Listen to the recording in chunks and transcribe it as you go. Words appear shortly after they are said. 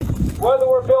Whether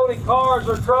we're building cars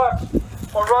or trucks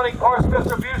or running parts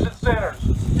distribution centers,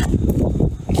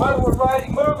 whether we're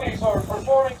writing movies or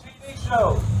performing TV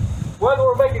shows, whether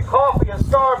we're making coffee in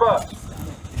Starbucks,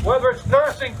 whether it's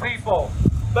nursing people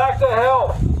back to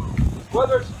health,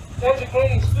 whether it's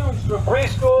educating students from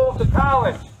preschool to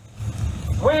college,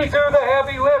 we do the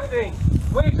heavy lifting.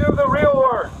 We do the real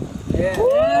work.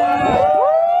 Yeah.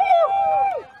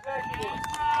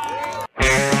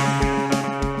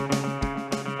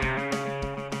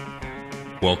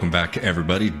 Welcome back,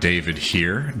 everybody. David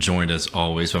here, joined as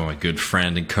always by my good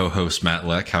friend and co-host Matt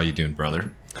Leck. How you doing,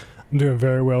 brother? I'm doing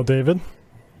very well, David.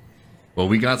 Well,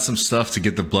 we got some stuff to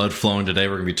get the blood flowing today.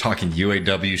 We're going to be talking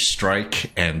UAW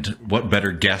strike, and what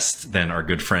better guest than our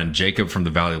good friend Jacob from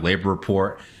the Valley Labor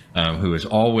Report, who is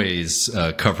always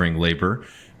covering labor.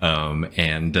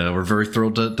 And we're very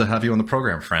thrilled to have you on the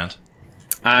program, friend.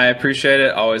 I appreciate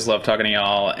it. Always love talking to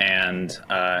y'all, and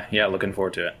yeah, looking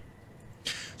forward to it.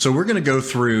 So we're going to go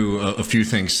through a few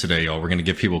things today, y'all. We're going to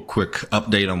give people a quick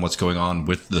update on what's going on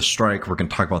with the strike. We're going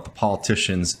to talk about the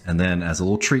politicians. And then as a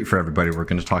little treat for everybody, we're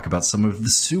going to talk about some of the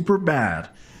super bad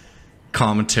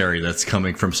commentary that's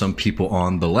coming from some people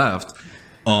on the left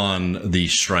on the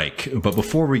strike. But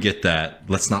before we get that,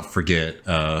 let's not forget,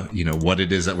 what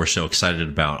it is that we're so excited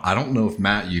about. I don't know if,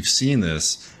 Matt, you've seen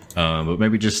this, but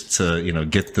maybe just to,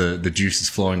 get the juices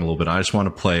flowing a little bit, I just want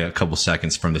to play a couple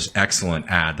seconds from this excellent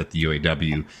ad that the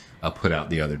UAW put out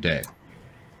the other day.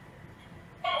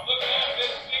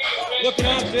 Looking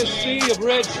out this sea of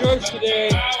red shirts today,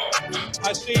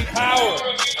 I see power.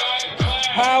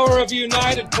 Power of a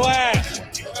united class.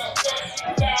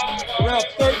 Around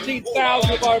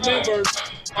 13,000 of our members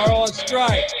are on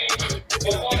strike.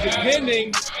 And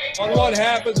depending on what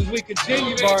happens as we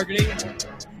continue bargaining,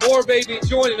 more may be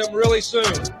joining them really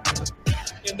soon.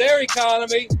 In their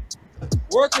economy,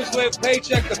 workers live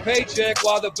paycheck to paycheck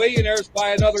while the billionaires buy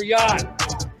another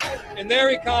yacht. In their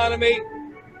economy,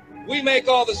 we make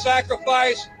all the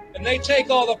sacrifice and they take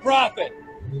all the profit.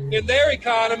 In their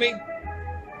economy,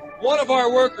 one of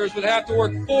our workers would have to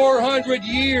work 400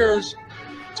 years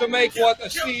to make what a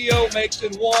CEO makes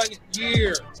in 1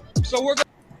 year. So we're going to...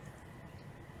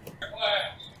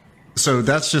 So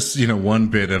that's just, one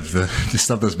bit of the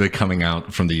stuff that's been coming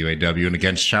out from the UAW. And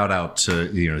again, shout out to,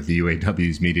 the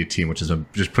UAW's media team, which is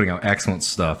just putting out excellent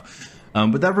stuff.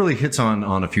 But that really hits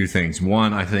on a few things.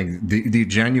 One, I think the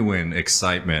genuine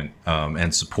excitement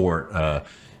and support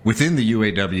within the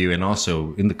UAW and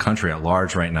also in the country at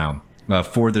large right now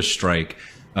for this strike.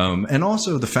 And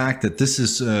also the fact that this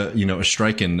is, a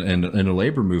strike in a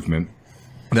labor movement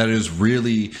that is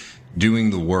really doing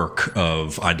the work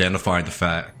of identifying the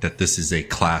fact that this is a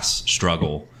class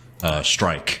struggle,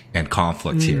 strike and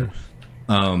conflict here.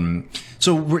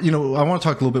 So I want to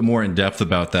talk a little bit more in depth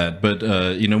about that, but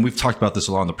we've talked about this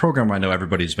a lot on the program. I know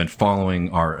everybody's been following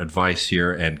our advice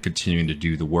here and continuing to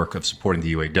do the work of supporting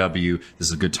the UAW. This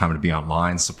is a good time to be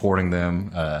online supporting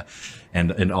them,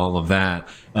 and all of that.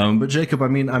 But Jacob,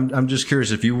 I'm just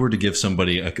curious if you were to give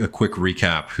somebody a quick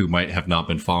recap who might have not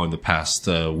been following the past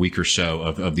week or so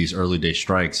of these early day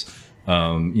strikes,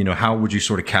 how would you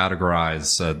sort of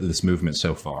categorize this movement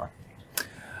so far?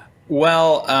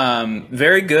 Well,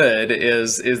 very good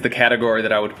is the category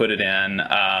that I would put it in.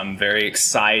 Very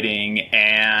exciting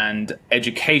and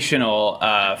educational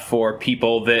for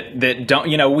people that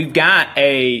don't, we've got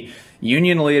a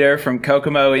union leader from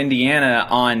Kokomo, Indiana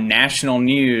on national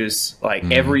news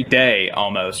every day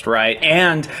almost, right?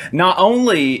 And not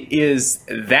only is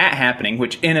that happening,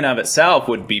 which in and of itself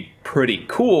would be pretty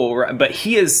cool, but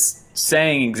he is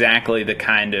saying exactly the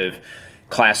kind of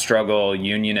class struggle,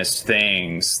 unionist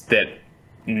things that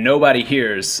nobody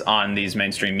hears on these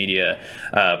mainstream media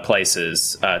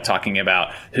places, talking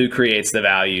about who creates the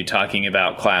value, talking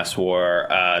about class war,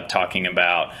 talking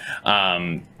about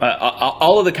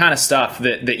all of the kind of stuff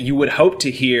that you would hope to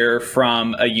hear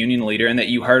from a union leader and that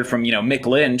you heard from, Mick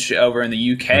Lynch over in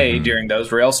the UK during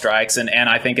those rail strikes. And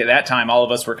I think at that time, all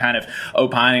of us were kind of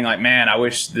opining like, man, I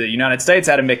wish the United States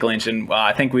had a Mick Lynch. And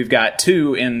I think we've got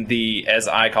two in the, as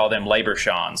I call them, labor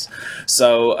Shawns.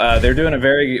 So they're doing a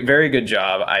very, very good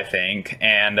job, I think,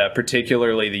 and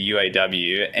particularly the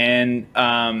UAW. And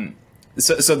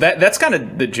so that's kind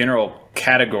of the general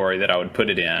category that I would put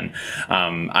it in.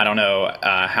 I don't know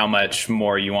how much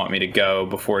more you want me to go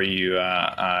before you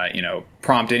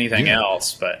prompt anything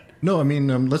else, but. No,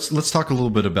 let's talk a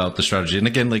little bit about the strategy. And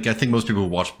again, I think most people who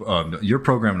watch your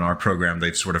program and our program,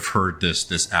 they've sort of heard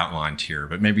this outlined here,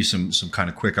 but maybe some kind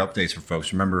of quick updates for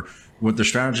folks. Remember, what the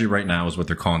strategy right now is what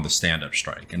they're calling the stand-up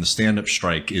strike. And the stand-up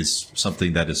strike is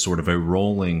something that is sort of a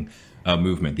rolling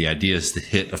movement. The idea is to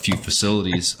hit a few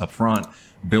facilities up front,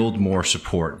 build more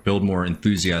support, build more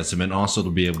enthusiasm, and also to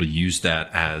be able to use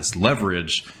that as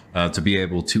leverage to be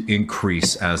able to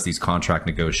increase as these contract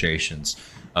negotiations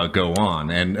go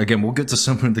on. And again, we'll get to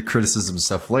some of the criticism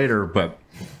stuff later, but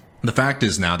the fact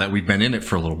is now that we've been in it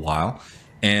for a little while,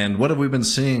 and what have we been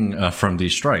seeing from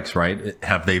these strikes, right?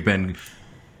 Have they been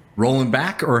rolling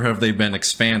back or have they been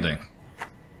expanding?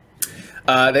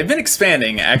 They've been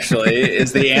expanding, actually,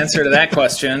 is the answer to that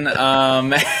question,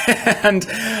 and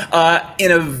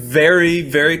in a very,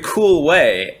 very cool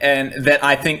way, and that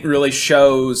I think really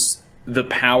shows the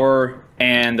power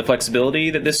and the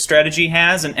flexibility that this strategy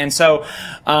has. And so,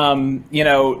 on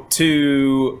the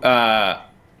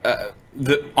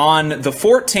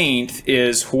 14th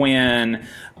is when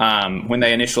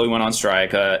they initially went on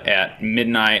strike at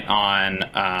midnight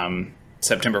on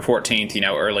September 14th,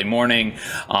 early morning.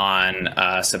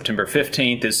 On September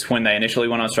 15th is when they initially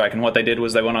went on strike. And what they did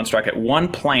was they went on strike at one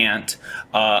plant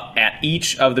at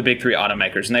each of the big three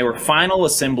automakers. And they were final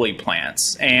assembly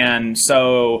plants. And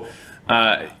so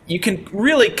you can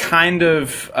really kind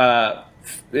of...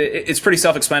 it's pretty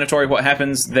self-explanatory what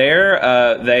happens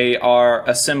there. They are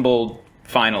assembled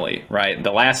finally, right?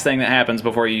 The last thing that happens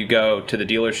before you go to the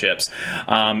dealerships.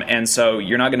 And so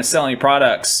you're not going to sell any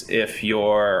products if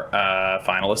your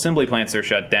final assembly plants are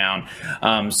shut down.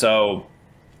 So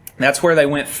that's where they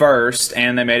went first,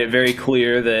 and they made it very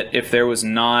clear that if there was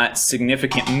not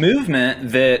significant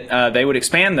movement, that they would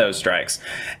expand those strikes.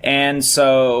 And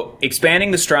so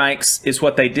expanding the strikes is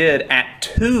what they did at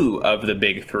two of the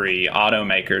big three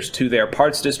automakers to their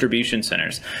parts distribution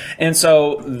centers. And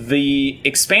so the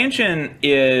expansion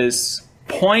is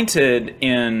pointed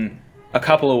in a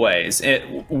couple of ways.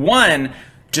 One,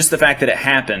 just the fact that it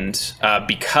happened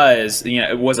because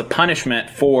it was a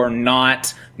punishment for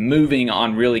not moving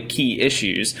on really key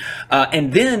issues.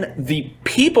 And then the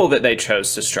people that they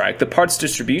chose to strike, the parts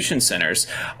distribution centers,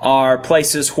 are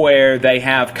places where they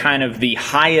have kind of the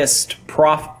highest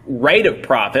rate of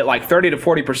profit, like 30 to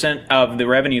 40% of the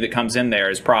revenue that comes in there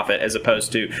is profit, as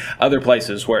opposed to other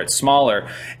places where it's smaller.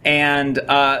 And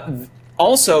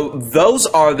also, those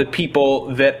are the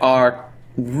people that are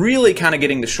really kind of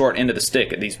getting the short end of the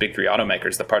stick at these big three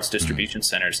automakers, the parts distribution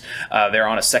centers. They're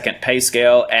on a second pay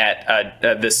scale at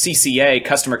the CCA,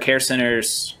 customer care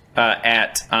centers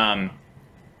at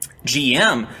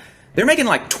GM. They're making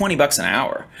like $20 an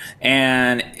hour,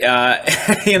 and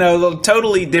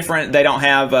totally different. They don't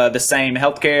have the same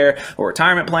healthcare or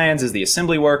retirement plans as the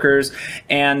assembly workers,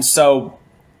 and so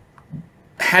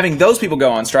having those people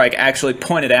go on strike actually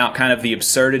pointed out kind of the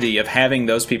absurdity of having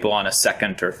those people on a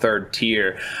second or third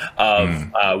tier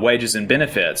of wages and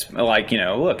benefits. Like,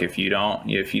 look, if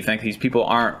you think these people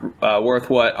aren't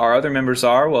worth what our other members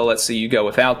are, well, let's see you go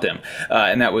without them.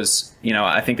 And that was,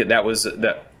 I think that was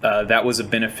a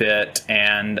benefit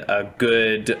and a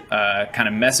good kind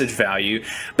of message value.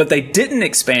 But they didn't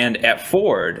expand at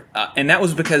Ford, and that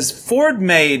was because Ford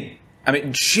made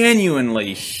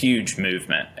genuinely huge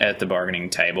movement at the bargaining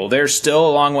table. There's still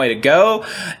a long way to go,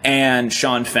 and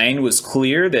Shawn Fain was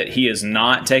clear that he is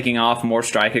not taking off more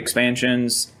strike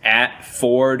expansions at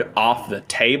Ford off the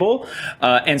table.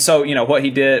 And so, what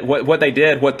he did, what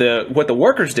the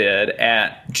workers did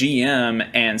at GM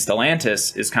and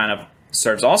Stellantis is kind of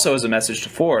serves also as a message to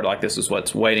Ford, like, this is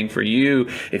what's waiting for you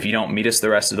if you don't meet us the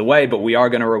rest of the way, but we are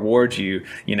going to reward you,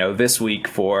 this week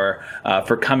for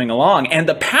coming along. And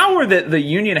the power that the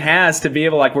union has to be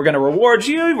able, like, we're going to reward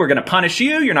you, we're going to punish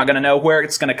you, you're not going to know where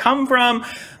it's going to come from.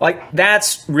 Like,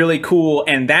 that's really cool.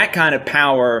 And that kind of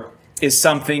power is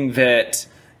something that,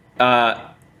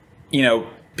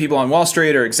 people on Wall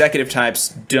Street or executive types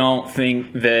don't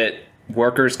think that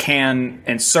workers can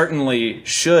and certainly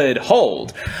should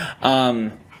hold.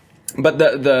 But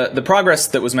the progress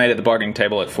that was made at the bargaining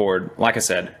table at Ford, like I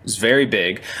said, is very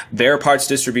big. Their parts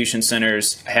distribution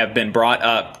centers have been brought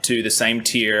up to the same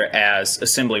tier as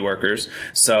assembly workers.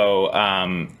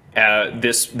 So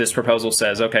this proposal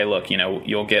says, okay, look,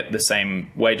 you'll get the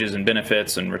same wages and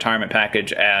benefits and retirement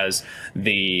package as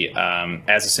the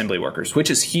as assembly workers, which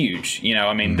is huge.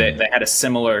 They had a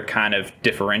similar kind of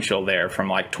differential there from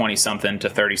like 20-something to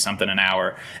 30-something an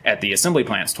hour at the assembly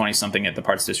plants, 20-something at the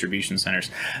parts distribution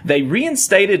centers. They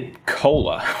reinstated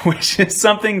COLA, which is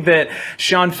something that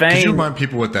Shawn Fain... Could you remind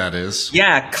people what that is?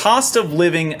 Yeah, cost of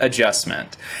living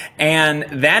adjustment. And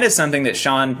that is something that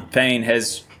Shawn Fain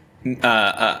has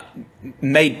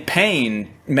made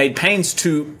pains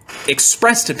to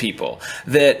express to people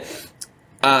that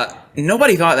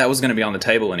nobody thought that was going to be on the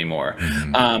table anymore.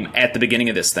 At the beginning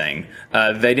of this thing,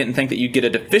 they didn't think that you'd get a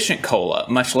deficient COLA,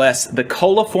 much less the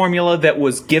COLA formula that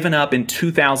was given up in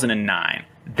 2009.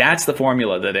 That's the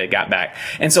formula that they got back.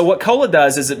 And so what COLA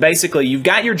does is that basically you've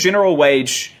got your general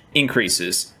wage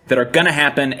increases that are going to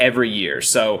happen every year.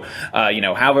 So,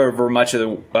 however much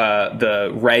of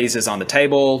the raise is on the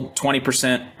table,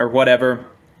 20% or whatever.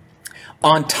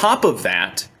 On top of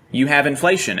that, you have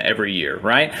inflation every year,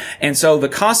 right? And so the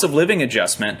cost of living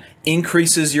adjustment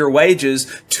increases your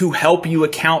wages to help you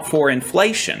account for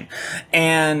inflation.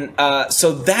 And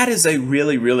so that is a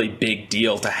really, really big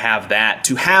deal to have that,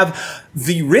 to have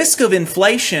the risk of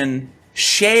inflation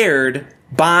shared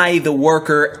by the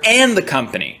worker and the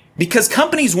company. Because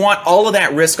companies want all of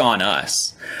that risk on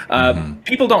us.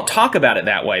 People don't talk about it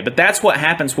that way, but that's what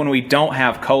happens when we don't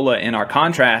have COLA in our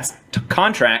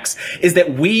contracts, is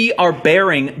that we are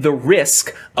bearing the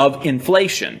risk of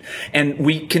inflation. And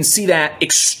we can see that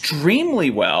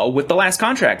extremely well with the last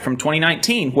contract from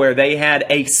 2019, where they had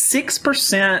a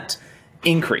 6%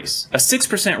 increase, a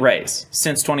 6% raise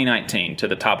since 2019 to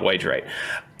the top wage rate.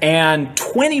 And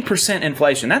 20%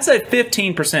 inflation. That's a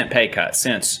 15% pay cut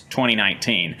since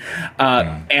 2019.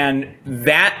 And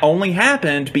that only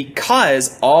happened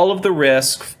because all of the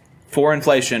risk for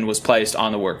inflation was placed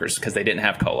on the workers because they didn't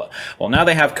have COLA. Well, now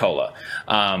they have COLA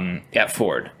at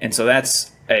Ford. And so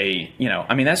that's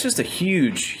that's just a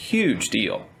huge, huge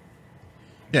deal.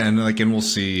 Yeah, and we'll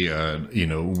see,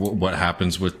 what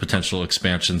happens with potential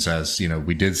expansions, as,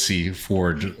 we did see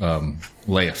Ford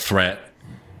lay a threat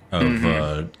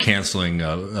of canceling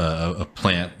a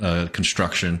plant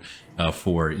construction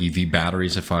for EV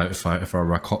batteries, if I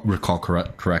recall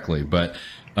correctly. But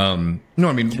no,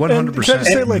 I mean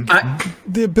 100%.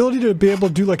 The ability to be able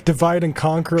to do divide and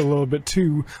conquer a little bit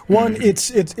too. One,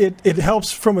 it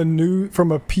helps from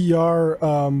a PR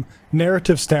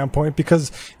narrative standpoint,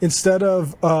 because instead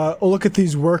of look at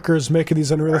these workers making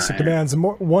these unrealistic demands, the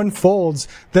more one folds,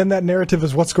 then that narrative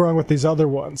is what's going on with these other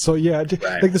ones. So yeah,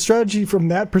 the strategy from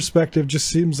that perspective just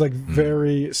seems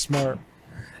very smart.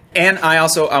 And I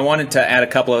wanted to add a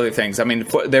couple other things. I mean,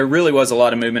 there really was a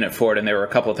lot of movement at Ford, and there were a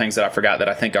couple of things that I forgot that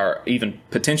I think are even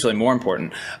potentially more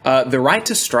important. The right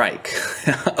to strike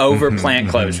over plant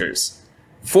closures.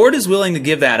 Ford is willing to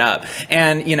give that up.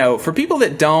 And, for people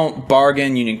that don't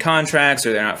bargain union contracts,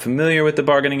 or they're not familiar with the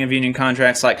bargaining of union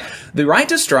contracts, the right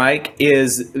to strike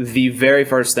is the very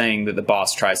first thing that the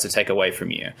boss tries to take away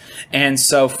from you. And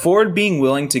so Ford being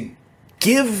willing to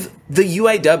give the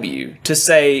UAW to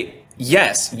say,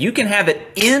 yes, you can have it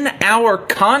in our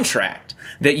contract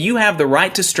that you have the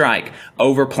right to strike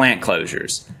over plant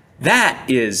closures. That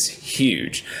is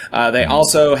huge. They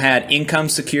also had income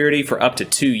security for up to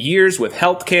 2 years with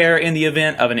health care in the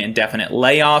event of an indefinite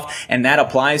layoff, and that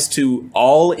applies to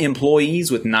all employees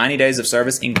with 90 days of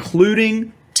service,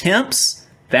 including temps.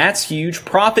 That's huge.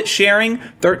 Profit sharing,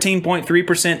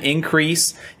 13.3%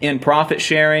 increase in profit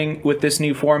sharing with this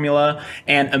new formula,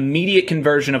 and immediate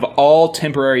conversion of all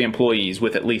temporary employees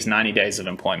with at least 90 days of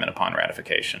employment upon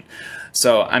ratification.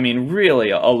 So, I mean, really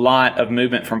a lot of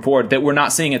movement from Ford that we're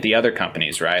not seeing at the other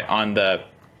companies, right? On the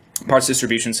parts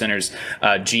distribution centers,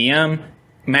 GM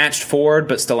matched Ford,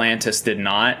 but Stellantis did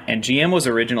not. And GM was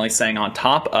originally saying on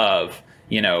top of,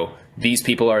 these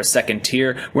people are a second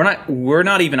tier. We're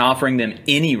not even offering them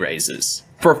any raises.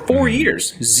 For 4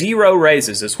 years, 0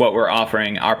 raises is what we're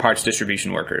offering our parts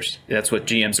distribution workers. That's what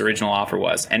GM's original offer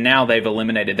was. And now they've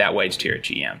eliminated that wage tier at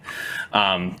GM.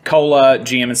 COLA,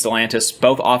 GM, and Stellantis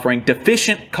both offering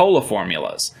deficient COLA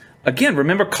formulas. Again,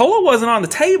 remember, COLA wasn't on the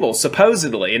table,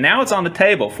 supposedly, and now it's on the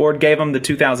table. Ford gave them the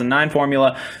 2009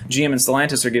 formula. GM and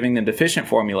Stellantis are giving them deficient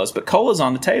formulas, but COLA's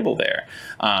on the table there.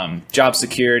 Job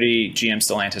security, GM,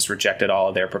 Stellantis rejected all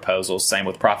of their proposals. Same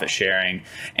with profit sharing,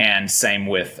 and same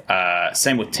with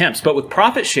temps. But with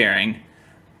profit sharing,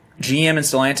 GM and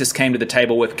Stellantis came to the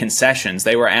table with concessions.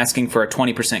 They were asking for a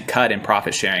 20% cut in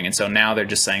profit sharing, and so now they're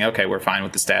just saying, okay, we're fine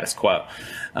with the status quo,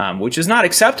 which is not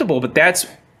acceptable, but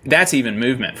that's even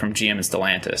movement from GM and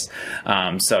Stellantis.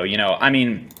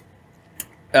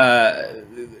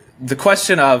 The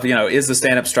question of, is the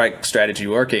stand-up strike strategy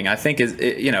working, I think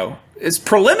it's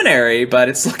preliminary, but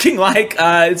it's looking like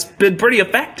it's been pretty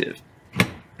effective.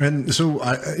 And so,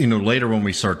 later when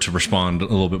we start to respond a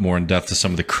little bit more in depth to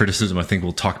some of the criticism, I think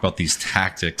we'll talk about these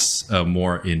tactics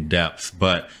more in depth.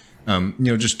 But,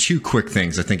 just 2 quick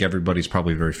things. I think everybody's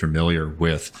probably very familiar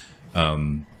with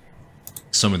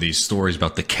some of these stories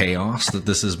about the chaos that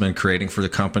this has been creating for the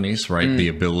companies, right? The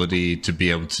ability to be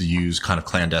able to use kind of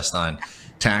clandestine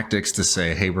tactics to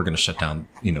say, hey, we're going to shut down,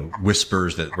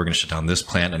 whispers that we're going to shut down this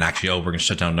plant, and actually, we're going to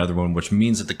shut down another one, which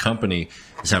means that the company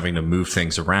is having to move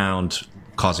things around,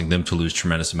 causing them to lose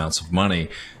tremendous amounts of money.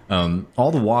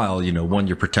 All the while, one,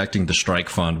 you're protecting the strike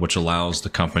fund, which allows the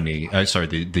company,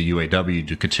 the UAW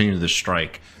to continue the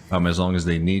strike as long as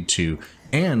they need to.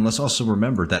 And let's also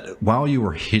remember that while you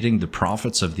are hitting the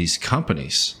profits of these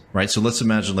companies, right? So let's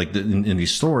imagine like in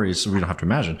these stories, we don't have to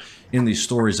imagine, in these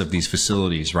stories of these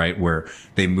facilities, right, where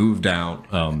they moved out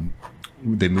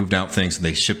things and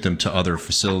they shipped them to other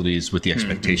facilities with the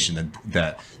expectation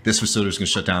that this facility was going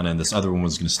to shut down and this other one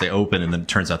was going to stay open. And then it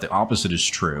turns out the opposite is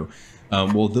true.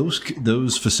 Well,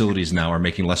 those facilities now are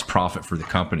making less profit for the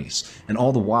companies. And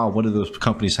all the while, what do those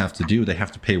companies have to do? They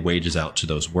have to pay wages out to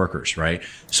those workers, right?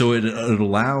 So it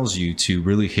allows you to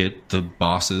really hit the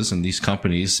bosses and these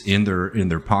companies in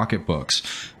their pocketbooks.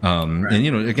 Right.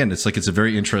 And, again, it's a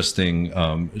very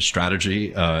interesting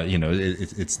strategy.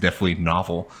 It's definitely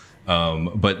novel.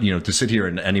 But to sit here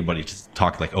and anybody to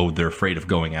talk like, oh, they're afraid of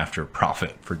going after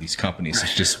profit for these companies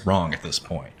is just wrong at this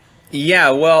point.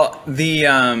 Yeah, well,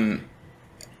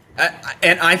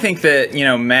 and I think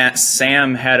that,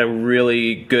 Sam had a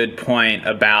really good point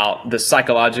about the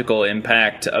psychological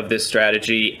impact of this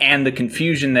strategy and the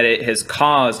confusion that it has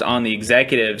caused on the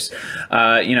executives.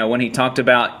 When he talked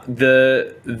about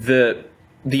the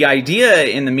idea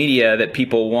in the media that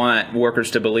people want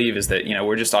workers to believe is that,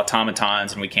 we're just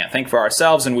automatons and we can't think for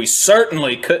ourselves and we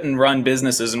certainly couldn't run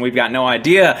businesses and we've got no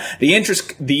idea the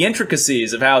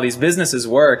intricacies of how these businesses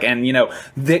work. And,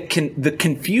 the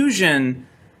confusion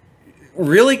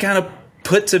really kind of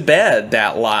put to bed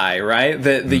that lie, right?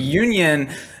 The union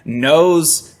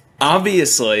knows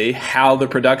obviously how the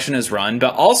production is run,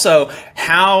 but also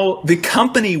how the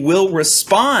company will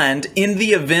respond in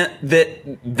the event that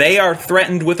they are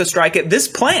threatened with a strike at this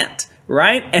plant,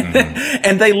 right? And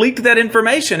and they leaked that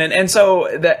information, and so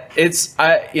that it's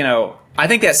I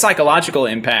think that psychological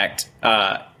impact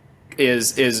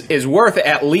is worth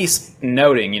at least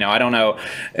noting. I don't know.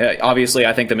 Obviously,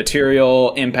 I think the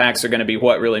material impacts are going to be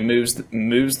what really moves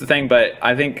the thing. But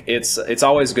I think it's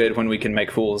always good when we can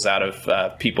make fools out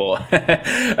of people,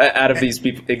 out of these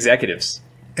executives.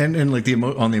 And like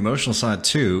on the emotional side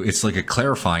too, it's like a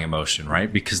clarifying emotion,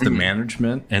 right? Because the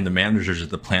management and the managers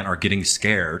at the plant are getting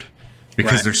scared.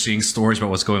 Because they're seeing stories about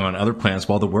what's going on in other plants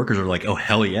while the workers are like, oh,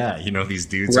 hell yeah. These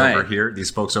dudes over here,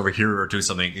 these folks over here are doing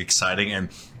something exciting. And,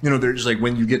 they're just like,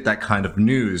 when you get that kind of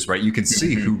news, right, you can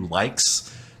see who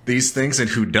likes these things and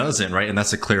who doesn't, right? And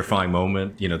that's a clarifying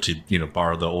moment, to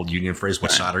borrow the old union phrase,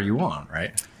 what side are you on,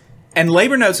 right? And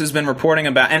Labor Notes has been reporting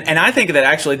about, and I think that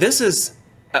actually this is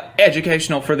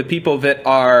educational for the people that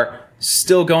are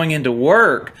still going into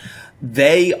work.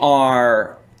 They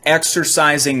are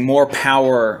exercising more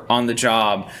power on the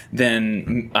job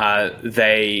than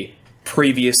they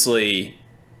previously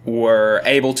were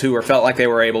able to, or felt like they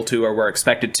were able to, or were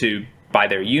expected to by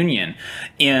their union,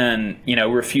 in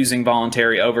refusing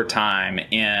voluntary overtime,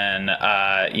 in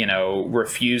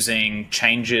refusing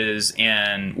changes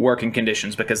in working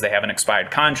conditions because they have an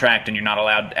expired contract, and you're not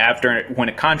allowed when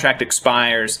a contract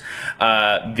expires,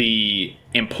 the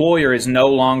employer is no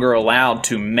longer allowed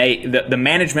to make the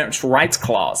management's rights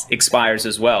clause expires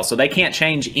as well. So they can't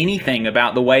change anything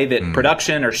about the way that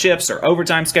production or shifts or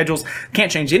overtime schedules,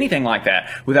 can't change anything like that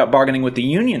without bargaining with the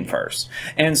union first.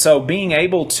 And so being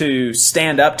able to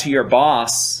stand up to your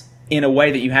boss in a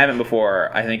way that you haven't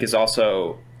before, I think is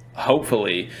also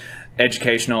hopefully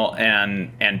educational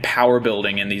and power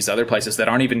building in these other places that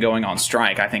aren't even going on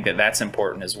strike. I think that that's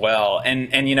important as well.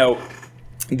 And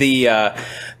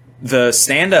the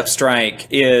stand-up strike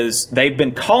they've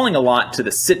been calling a lot to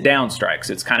the sit-down strikes.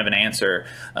 It's kind of an answer,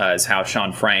 is how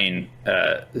Sean Frayne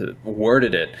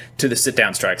worded it, to the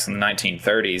sit-down strikes in the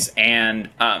 1930s.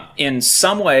 And in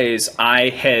some ways, I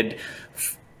had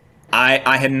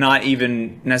not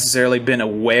even necessarily been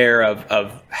aware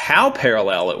of how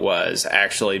parallel it was,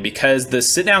 actually, because the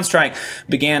sit-down strike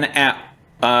began at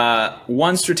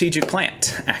one strategic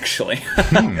plant, actually.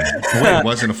 Wait, it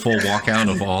wasn't a full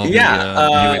walkout of all the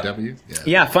UAW?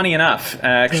 Yeah, funny enough.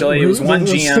 Actually, it was one GM.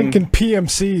 I was thinking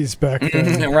PMCs back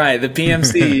then. Right, the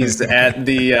PMCs at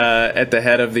the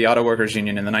head of the Auto Workers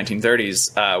Union in the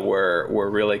 1930s were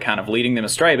really kind of leading them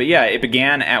astray. But yeah, it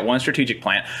began at one strategic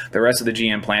plant. The rest of the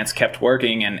GM plants kept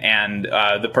working, and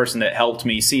the person that helped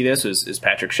me see this is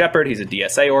Patrick Shepard. He's a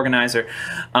DSA organizer,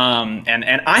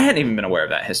 and I hadn't even been aware of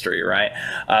that history, right?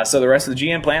 So the rest of the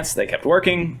GM plants, they kept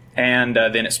working, and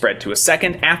then it spread to a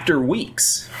second after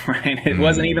weeks, right? It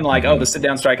wasn't even like, oh, the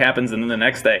sit-down strike happens, and then the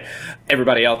next day,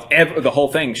 everybody else, the whole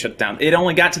thing shut down. It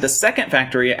only got to the second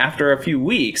factory after a few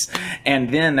weeks, and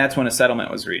then that's when a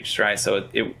settlement was reached, right? So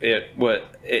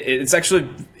it's actually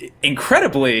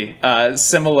incredibly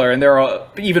similar, and there are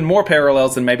even more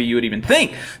parallels than maybe you would even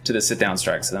think to the sit-down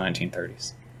strikes of the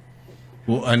 1930s.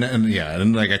 Well, and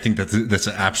like I think that's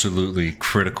an absolutely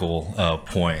critical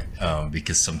point,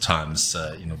 because sometimes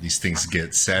these things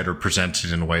get said or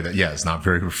presented in a way that is not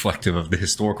very reflective of the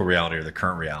historical reality or the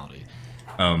current reality.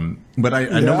 But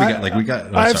I know we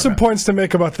got. I have some points to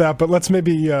make about that, but let's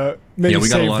maybe save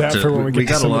that for when we get to some of the personalities. We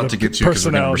got a lot to get to because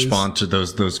we're going to respond to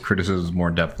those criticisms more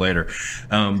in depth later.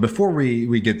 Before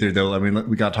we get there, though, I mean,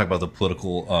 we got to talk about the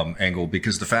political angle,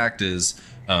 because the fact is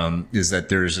that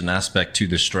there's an aspect to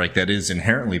this strike that is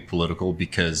inherently political,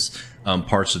 because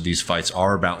parts of these fights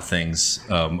are about things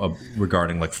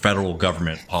regarding like federal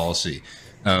government policy.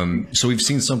 So we've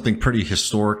seen something pretty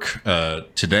historic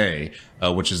today,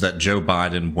 which is that Joe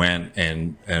Biden went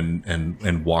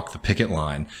and walked the picket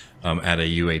line at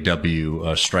a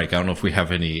UAW strike. I don't know if we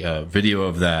have any video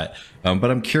of that,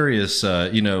 but I'm curious.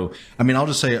 I mean, I'll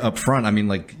just say up front. I mean,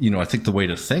 I think the way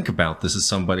to think about this is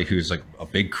somebody who's like a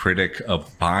big critic of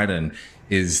Biden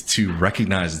is to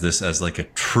recognize this as like a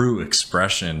true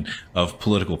expression of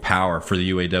political power for the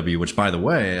UAW, which, by the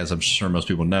way, as I'm sure most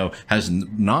people know, has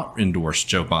not endorsed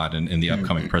Joe Biden in the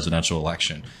upcoming presidential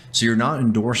election. So you're not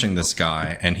endorsing this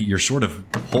guy, and you're sort of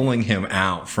pulling him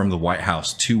out from the White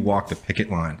House to walk the picket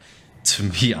line. To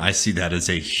me, I see that as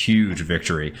a huge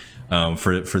victory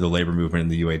for the labor movement in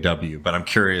the UAW. But I'm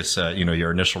curious,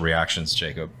 your initial reactions,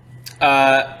 Jacob.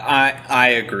 I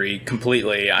agree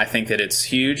completely. I think that it's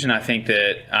huge, and I think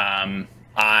that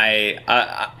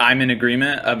I'm in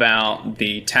agreement about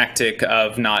the tactic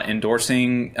of not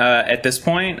endorsing at this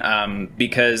point,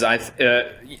 because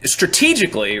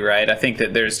strategically, right? I think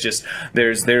that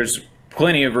there's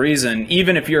plenty of reason,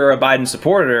 even if you're a Biden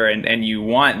supporter and you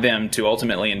want them to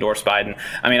ultimately endorse Biden.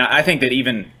 I mean, I think that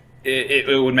even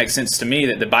it would make sense to me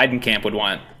that the Biden camp would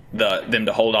want them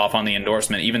to hold off on the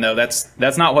endorsement, even though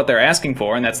that's not what they're asking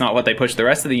for, and that's not what they push the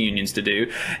rest of the unions to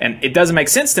do. And it doesn't make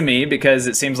sense to me, because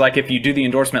it seems like if you do the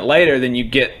endorsement later, then you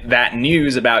get that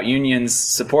news about unions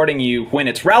supporting you when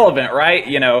it's relevant, right?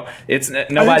 It's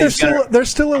nobody's they're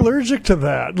still allergic to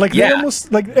that. Like they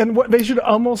almost and what they should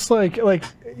almost like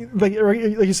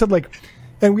you said,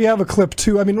 and we have a clip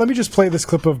too. I mean, let me just play this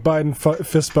clip of Biden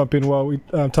fist bumping while we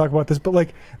talk about this. But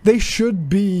they should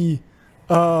be.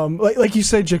 Like you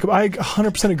said, Jacob, I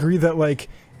 100% agree that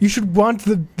you should want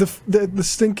the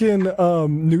stinking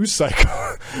news cycle,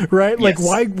 right? Yes.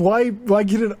 Why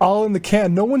get it all in the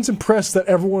can? No one's impressed that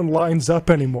everyone lines up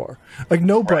anymore.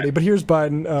 Nobody. Right. But here's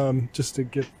Biden, just to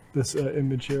get this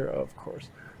image here, of course.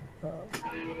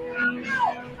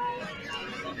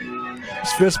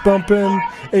 He's fist bumping,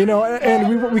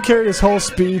 and we carry his whole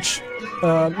speech.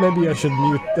 Maybe I should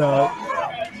mute.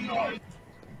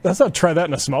 Let's not try that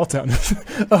in a small town.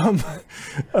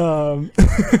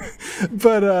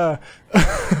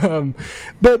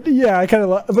 But yeah, I kind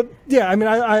of. But yeah, I mean,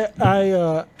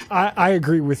 I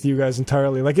agree with you guys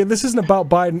entirely. This isn't about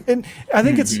Biden, and I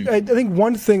think I think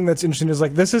one thing that's interesting is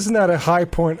this isn't at a high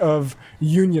point of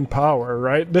union power,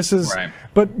 right? This is, right.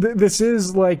 But this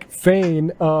is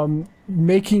Fain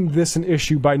making this an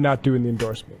issue by not doing the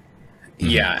endorsement.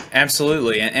 Yeah,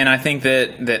 absolutely, and I think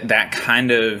that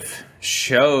kind of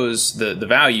shows the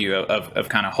value of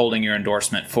kind of holding your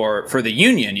endorsement for the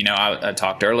union. I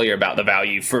talked earlier about the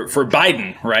value for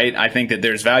Biden, right? I think that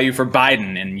there's value for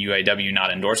Biden in UAW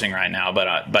not endorsing right now,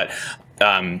 but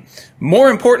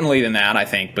more importantly than that, I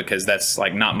think, because that's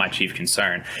not my chief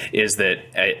concern, is that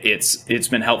it's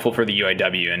been helpful for the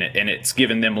UAW, and it's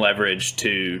given them leverage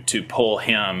to pull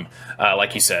him,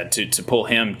 like you said, to pull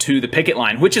him to the picket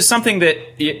line, which is something that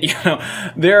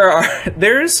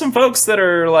there's some folks that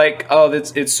are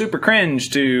it's super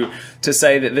cringe to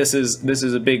say that this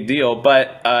is a big deal,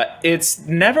 but it's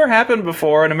never happened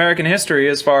before in American history,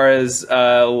 as far as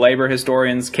labor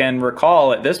historians can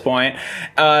recall at this point.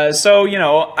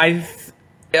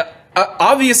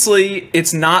 Obviously,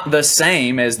 it's not the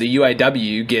same as the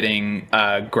UAW getting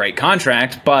a great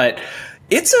contract, but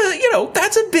it's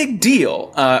that's a big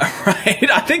deal, right?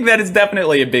 I think that is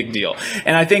definitely a big deal.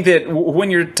 And I think that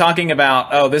when you're talking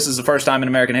about, this is the first time in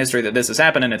American history that this has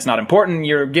happened and it's not important,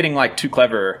 you're getting too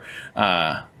clever,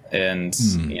 and,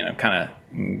 kind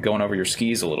of going over your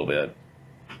skis a little bit.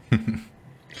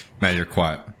 Matt, you're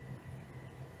quiet.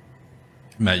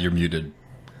 Matt, you're muted.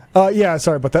 Yeah,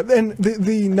 sorry about that. And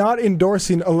the not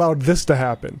endorsing allowed this to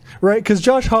happen, right? Because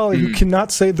Josh Hawley, who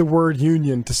cannot say the word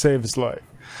union to save his life,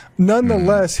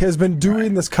 nonetheless has been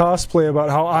doing this cosplay about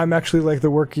how I'm actually like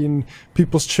the working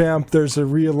people's champ. There's a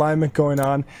realignment going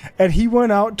on. And he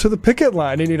went out to the picket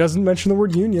line, and he doesn't mention the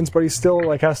word unions, but he still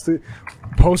like has to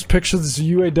post pictures of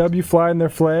UAW flying their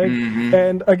flag.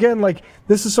 And again, like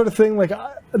this is sort of thing like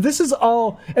this is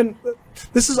all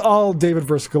David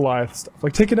versus Goliath stuff,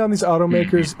 like taking down these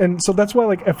automakers. And so that's why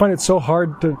like I find it so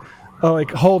hard to like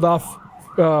hold off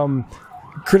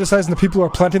criticizing the people who are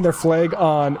planting their flag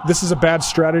on this is a bad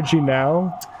strategy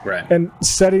now, right? And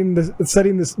setting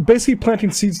this basically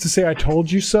planting seeds to say I told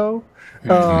you so.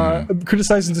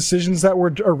 Criticizing decisions that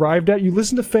were arrived at. You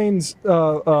listen to Fane's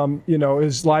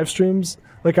his live streams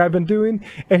like I've been doing,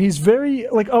 and he's very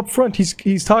like upfront.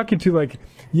 He's talking to like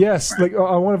yes, like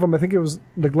on one of them I think it was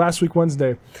like last week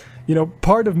Wednesday. You know,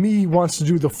 part of me wants to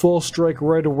do the full strike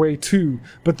right away too,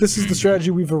 but this is the strategy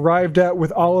we've arrived at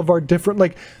with all of our different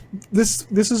like this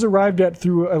is arrived at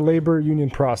through a labor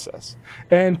union process,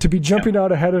 and to be jumping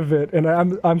out ahead of it, and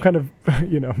I'm kind of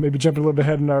maybe jumping a little bit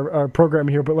ahead in our program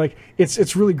here, but like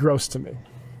it's really gross to me.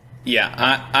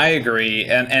 Yeah, I agree,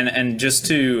 and just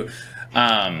to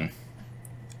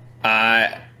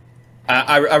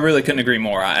I really couldn't agree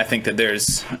more. I think that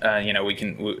there's,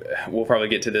 we'll probably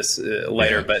get to this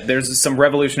later, but there's some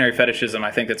revolutionary fetishism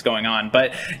I think that's going on.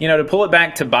 But to pull it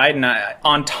back to Biden,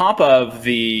 on top of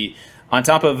the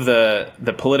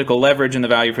political leverage and the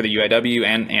value for the UAW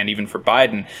and even for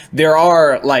Biden, there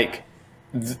are like.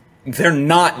 They're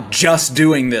not just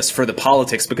doing this for the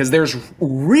politics, because there's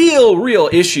real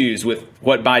issues with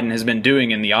what Biden has been doing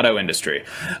in the auto industry,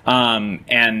 and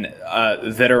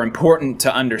that are important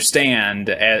to understand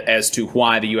as to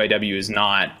why the UAW is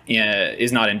not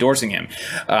endorsing him.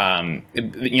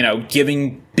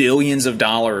 Giving billions of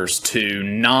dollars to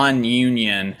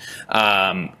non-union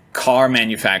car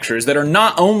manufacturers that are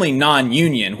not only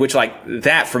non-union, which like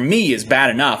that for me is bad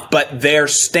enough, but their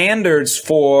standards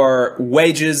for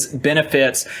wages,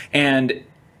 benefits, and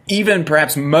even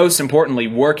perhaps most importantly,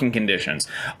 working conditions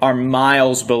are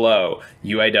miles below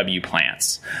UAW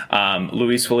plants.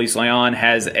 Luis Feliz Leon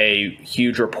has a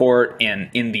huge report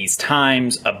in these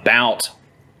times about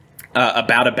a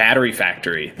battery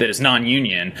factory that is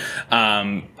non-union,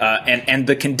 and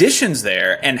the conditions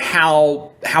there, and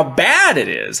how bad it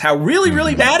is, how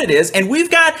really bad it is, and we've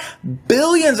got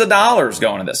billions of dollars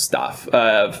going to this stuff,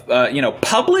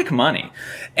 public money,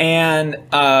 and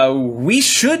we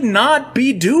should not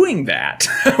be doing that.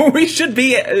 We should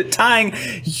be tying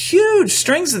huge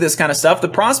strings to this kind of stuff. The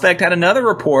Prospect had another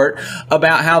report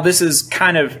about how this is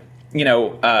kind of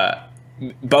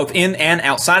both in and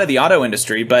outside of the auto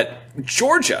industry, but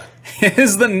Georgia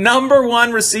is the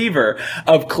 #1 receiver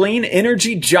of clean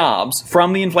energy jobs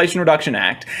from the Inflation Reduction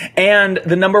Act, and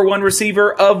the #1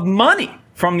 receiver of money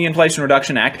from the Inflation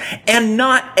Reduction Act, and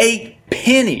not a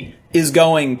penny is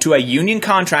going to a union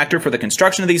contractor for the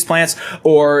construction of these plants,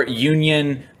 or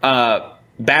union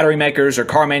battery makers or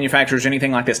car manufacturers or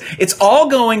anything like this. It's all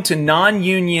going to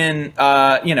non-union,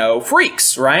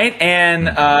 freaks, right? And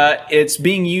it's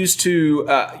being used to,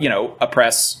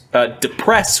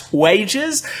 depress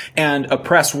wages and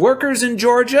oppress workers in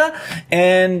Georgia,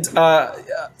 and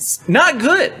not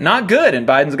good. And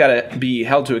Biden's got to be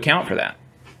held to account for that.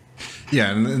 Yeah,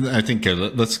 and I think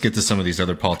let's get to some of these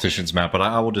other politicians, Matt. But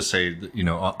I will just say,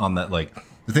 on that, like.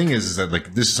 The thing is that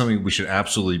like this is something we should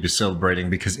absolutely be celebrating,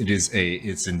 because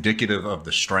it's indicative of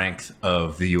the strength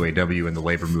of the UAW and the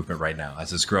labor movement right now,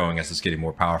 as it's growing, as it's getting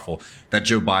more powerful, that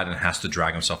Joe Biden has to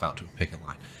drag himself out to a picket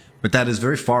line. But that is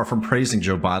very far from praising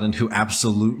Joe Biden, who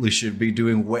absolutely should be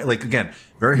doing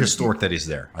very historic that he's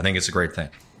there. I think it's a great thing.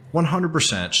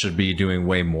 100% should be doing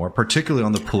way more, particularly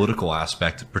on the political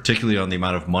aspect, particularly on the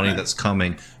amount of money that's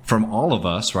coming from all of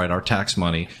us, right? Our tax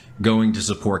money going to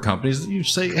support companies. You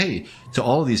say, hey, to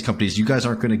all of these companies, you guys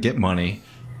aren't going to get money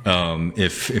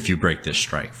if you break this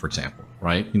strike, for example,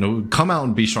 right? Come out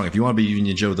and be strong. If you want to be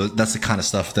Union Joe, that's the kind of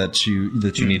stuff that you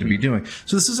need to be doing.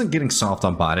 So this isn't getting soft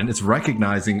on Biden. It's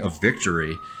recognizing a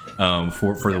victory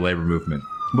for the labor movement.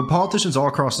 But politicians all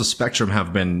across the spectrum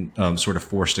have been sort of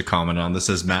forced to comment on this,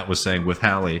 as Matt was saying with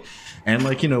Hallie. And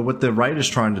what the right is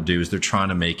trying to do is they're trying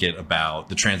to make it about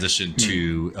the transition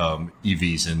to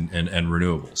EVs and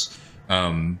renewables.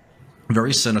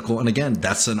 Very cynical. And again,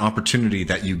 that's an opportunity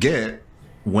that you get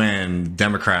when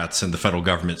Democrats and the federal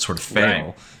government sort of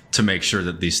fail to make sure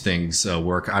that these things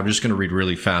work. I'm just going to read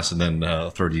really fast and then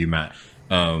throw to you, Matt.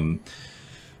 From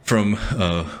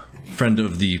friend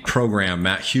of the program,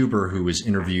 Matt Huber, who was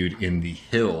interviewed in The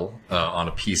Hill on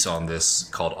a piece on this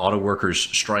called Auto Workers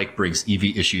Strike Brings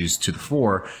EV Issues to the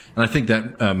Fore. And I think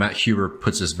that Matt Huber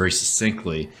puts this very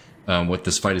succinctly, what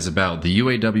this fight is about. The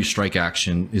UAW strike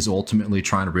action is ultimately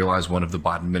trying to realize one of the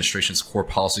Biden administration's core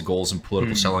policy goals and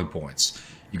political selling points.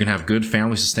 You can have good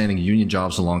family-sustaining union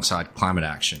jobs alongside climate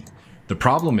action. The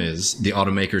problem is the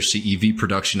automakers see EV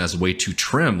production as a way to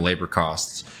trim labor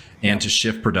costs and to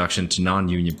shift production to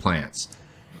non-union plants.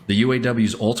 The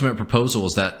UAW's ultimate proposal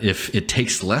is that if it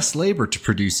takes less labor to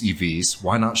produce EVs,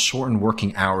 why not shorten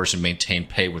working hours and maintain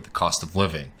pay with the cost of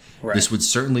living? Right. This would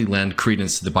certainly lend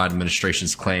credence to the Biden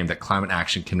administration's claim that climate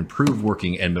action can improve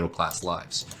working and middle-class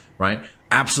lives, right?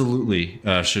 Absolutely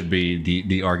should be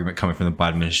the argument coming from the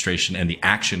Biden administration and the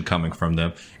action coming from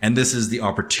them. And this is the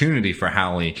opportunity for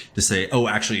Howley to say, oh,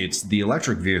 actually, it's the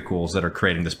electric vehicles that are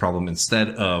creating this problem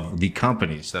instead of the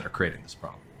companies that are creating this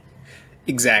problem.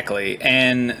 Exactly.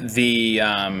 And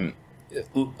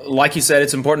like you said,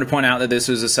 it's important to point out that this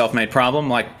was a self-made problem,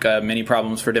 like many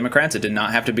problems for Democrats. It did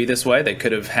not have to be this way. They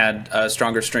could have had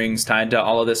stronger strings tied to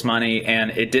all of this money,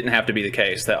 and it didn't have to be the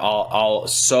case that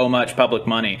so much public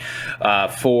money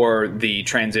for the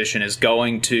transition is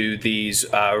going to these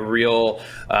real,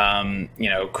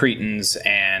 cretins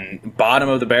and bottom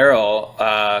of the barrel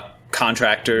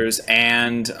contractors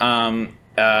and auto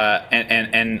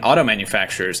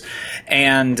manufacturers,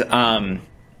 and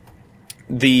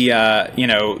the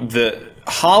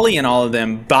Hawley and all of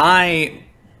them, by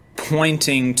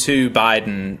pointing to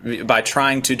Biden, by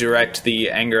trying to direct the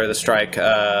anger of the strike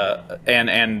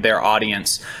and their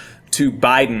audience to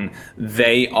Biden,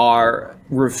 they are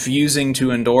refusing to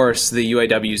endorse the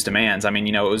UAW's demands. I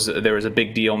mean, there was a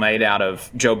big deal made out of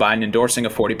Joe Biden endorsing a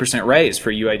 40% raise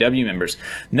for UAW members.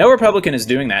 No Republican is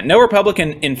doing that. No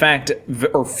Republican, in fact,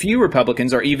 or few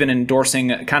Republicans are even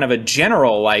endorsing kind of a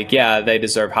general, they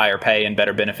deserve higher pay and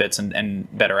better benefits and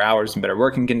better hours and better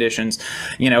working conditions.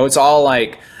 It's all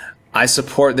like, I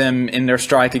support them in their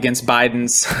strike against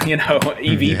Biden's,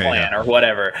 EV plan or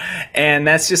whatever. And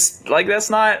that's just that's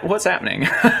not what's happening.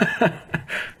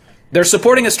 They're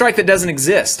supporting a strike that doesn't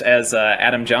exist, as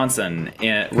Adam Johnson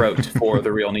wrote for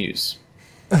The Real News.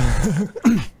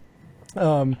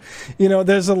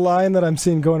 There's a line that I'm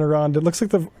seeing going around. It looks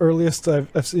like the earliest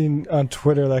I've seen on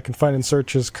Twitter that I can find in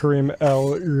searches, Kareem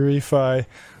El Rifai,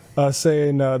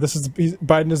 saying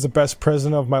Biden is the best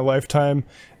president of my lifetime,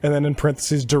 and then in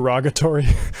parentheses derogatory,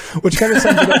 which kind of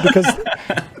sums it up because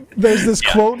there's this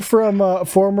quote from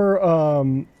former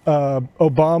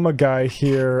Obama guy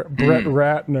here, Brett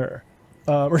Ratner.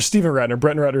 Or Steven Ratner.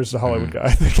 Brett Ratner is the Hollywood guy,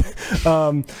 I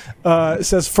think. It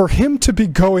says, for him to be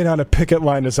going on a picket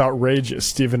line is outrageous,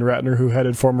 Steven Ratner, who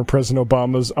headed former President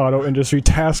Obama's auto industry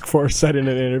task force, said in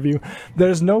an interview.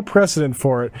 There's no precedent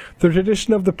for it. The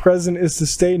tradition of the president is to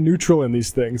stay neutral in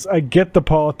these things. I get the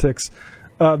politics.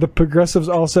 The progressives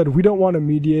all said, we don't want a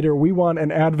mediator, we want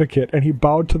an advocate, and he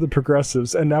bowed to the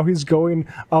progressives, and now he's going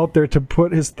out there to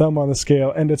put his thumb on the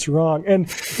scale, and it's wrong. And,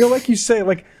 like you say,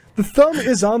 the thumb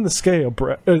is on the scale,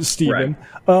 Stephen.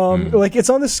 Right. It's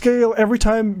on the scale every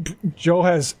time Joe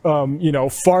has,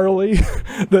 Farley,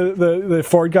 the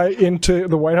Ford guy, into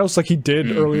the White House, like he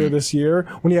did earlier this year,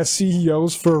 when he has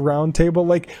CEOs for a round table.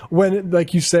 When,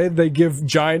 like you say, they give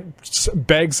giant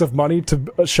bags of money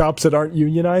to shops that aren't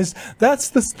unionized. That's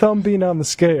the thumb being on the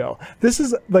scale. This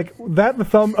is the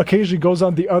thumb occasionally goes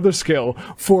on the other scale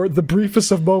for the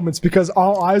briefest of moments because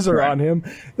all eyes are on him.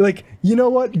 You know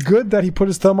what? Good that he put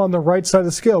his thumb on the right side of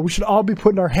the scale. We should all be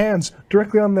putting our hands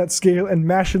directly on that scale and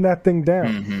mashing that thing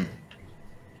down.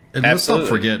 And let's not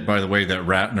forget, by the way, that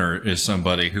Ratner is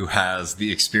somebody who has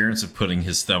the experience of putting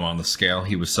his thumb on the scale.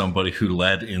 He was somebody who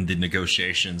led in the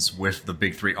negotiations with the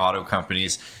big three auto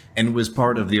companies and was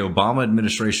part of the Obama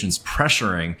administration's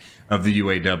pressuring of the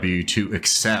UAW to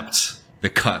accept the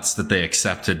cuts that they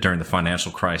accepted during the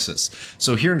financial crisis.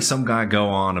 So hearing some guy go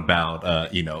on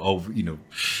about,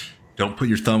 don't put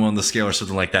your thumb on the scale or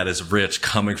something like that is rich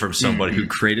coming from somebody who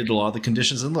created a lot of the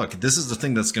conditions. And look, this is the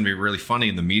thing that's going to be really funny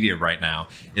in the media right now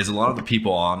is a lot of the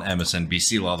people on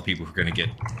MSNBC, a lot of the people who are going to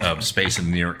get space in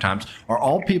the New York Times are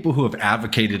all people who have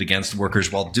advocated against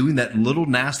workers while doing that little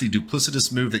nasty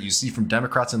duplicitous move that you see from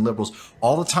Democrats and liberals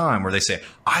all the time where they say,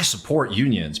 I support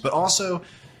unions, but also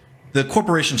the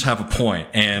corporations have a point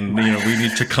and we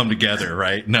need to come together,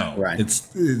 right? No,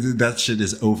 that shit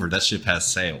is over. That ship has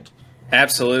sailed.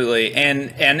 Absolutely,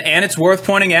 and it's worth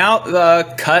pointing out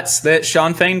the cuts that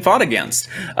Sean Fain fought against,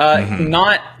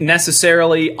 not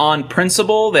necessarily on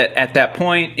principle. That at that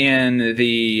point in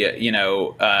the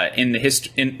in the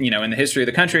history of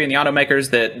the country and the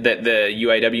automakers that the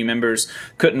UAW members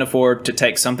couldn't afford to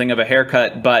take something of a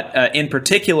haircut, but in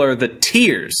particular the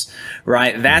tiers,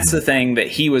 right? That's the thing that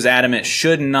he was adamant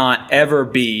should not ever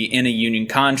be in a union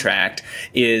contract,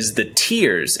 is the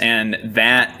tiers, and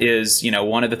that is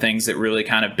one of the things that really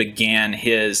kind of began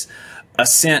his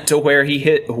ascent to where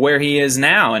he is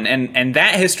now, and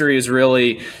that history is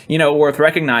really worth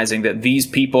recognizing, that these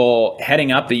people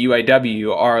heading up the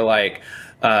UAW are like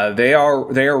they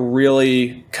are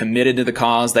really committed to the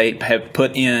cause. They have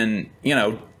put in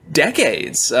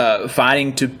decades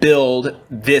fighting to build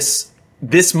this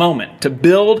moment, to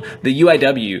build the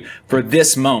UAW for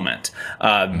this moment.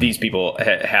 These people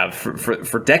have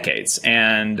for decades,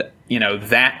 and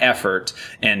that effort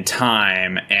and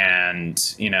time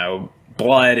and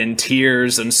blood and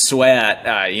tears and sweat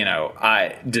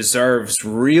I deserves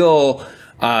real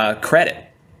credit.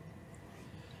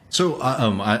 So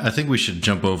I think we should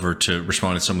jump over to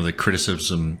respond to some of the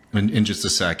criticism in just a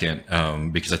second,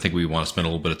 because I think we want to spend a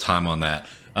little bit of time on that.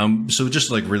 So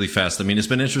just like really fast, I mean, it's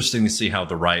been interesting to see how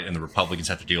the right and the Republicans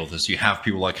have to deal with this. You have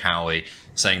people like Hallie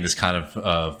saying this kind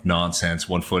of nonsense,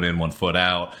 1 foot in, 1 foot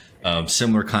out,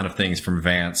 similar kind of things from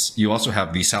Vance. You also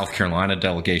have the South Carolina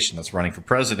delegation that's running for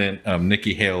president,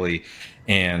 Nikki Haley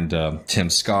and Tim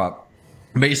Scott,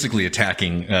 basically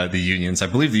attacking the unions. I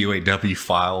believe the UAW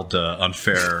filed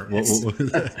unfair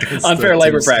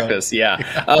labor practice.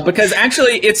 Yeah. Because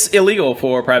actually it's illegal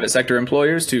for private sector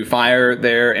employers to fire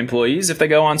their employees if they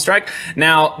go on strike.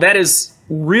 Now, that is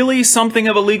really something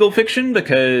of a legal fiction,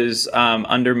 because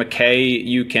under McKay,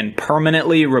 you can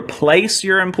permanently replace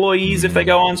your employees if they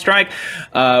go on strike,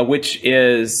 which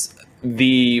is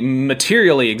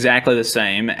materially exactly the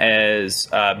same as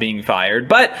being fired,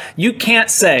 but you can't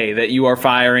say that you are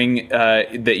firing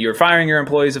your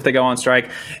employees if they go on strike,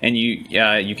 and you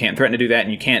can't threaten to do that,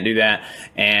 and you can't do that,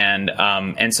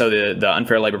 and so the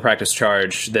unfair labor practice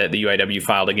charge that the UAW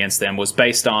filed against them was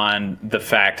based on the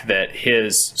fact that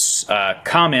his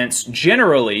comments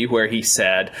generally, where he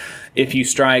said, if you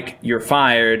strike, you're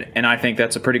fired, and I think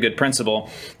that's a pretty good principle.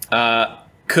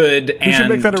 Should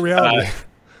make that a reality.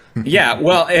 Yeah,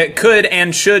 well, it could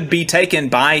and should be taken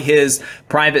by his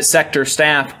private sector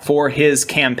staff for his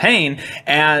campaign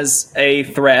as a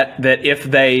threat that if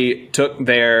they took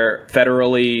their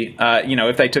federally,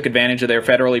 if they took advantage of their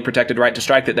federally protected right to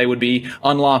strike, that they would be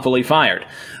unlawfully fired.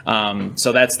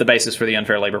 So that's the basis for the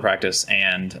unfair labor practice,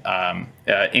 and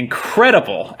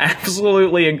incredible,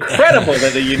 absolutely incredible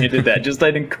that the union did that. Just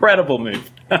an incredible move.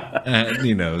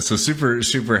 So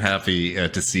super happy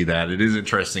to see that. It is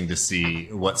interesting to see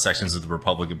what sections of the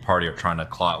Republican Party are trying to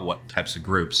clot what types of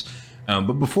groups.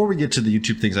 But before we get to the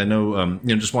YouTube things, I know,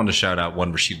 just wanted to shout out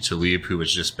one Rashida Tlaib, who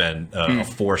has just been a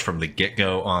force from the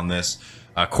get-go on this.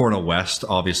 Cornel West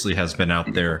obviously has been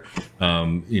out there,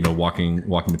 walking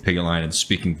the picket line and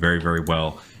speaking very, very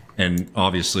well. And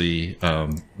obviously,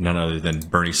 none other than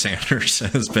Bernie Sanders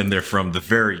has been there from the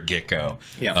very get-go,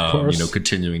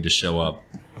 continuing to show up.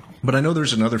 But I know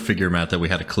there's another figure, Matt, that we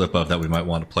had a clip of that we might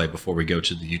want to play before we go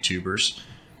to the YouTubers.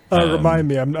 Remind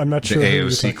me, I'm not sure. The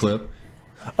AOC clip.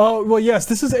 Oh, well, yes,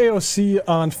 this is AOC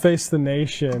on Face the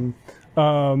Nation.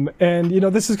 And,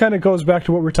 this is kind of goes back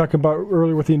to what we were talking about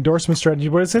earlier with the endorsement strategy,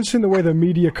 but it's interesting the way the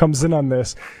media comes in on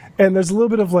this. And there's a little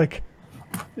bit of like,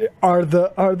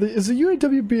 is the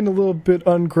UAW being a little bit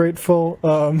ungrateful?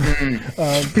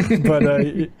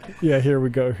 Yeah, here we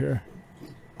go here.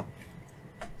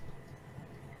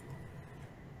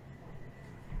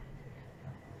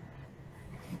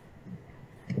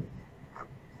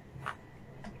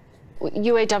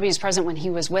 UAW's president, when he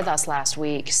was with us last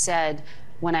week, said,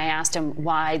 when I asked him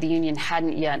why the union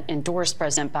hadn't yet endorsed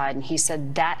President Biden, he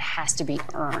said that has to be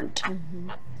earned.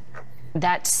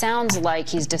 That sounds like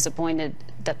he's disappointed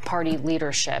that party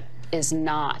leadership is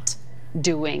not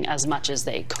doing as much as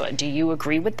they could. Do you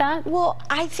agree with that? Well,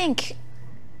 I think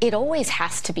it always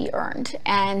has to be earned.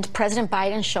 And President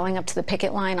Biden showing up to the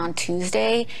picket line on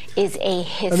Tuesday is a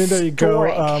historic, there you go.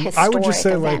 I would just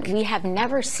say, event. like, we have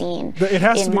never seen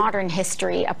in modern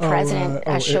history a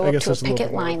president show up to a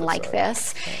picket line like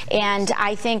this. And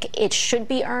I think it should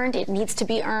be earned. It needs to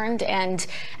be earned. And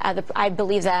I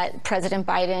believe that President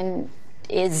Biden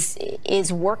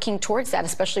is working towards that,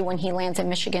 especially when he lands in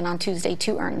Michigan on Tuesday,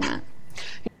 to earn that.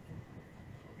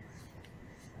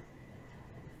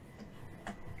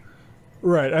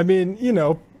 Right. I mean,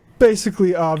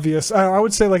 basically obvious. I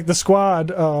would say, like, the squad,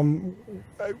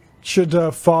 should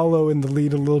follow in the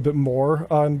lead a little bit more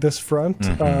on this front.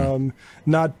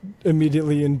 Not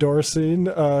immediately endorsing,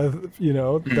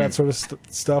 that sort of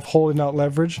stuff, holding out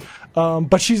leverage.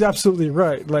 But she's absolutely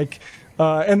right. Like,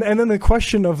 and then the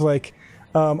question of like,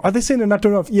 are they saying they're not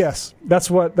doing enough? Yes, that's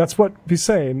what he's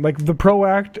saying. Like the PRO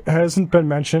Act hasn't been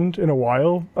mentioned in a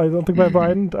while, I don't think, by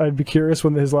Biden. I'd be curious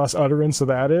when his last utterance of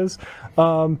that is.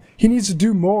 He needs to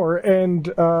do more,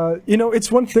 and it's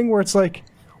one thing where it's like,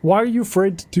 why are you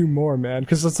afraid to do more, man?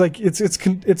 Because it's like it's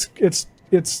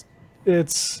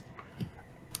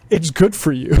good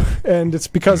for you, and it's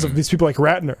because of these people like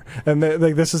Ratner, and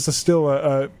this is still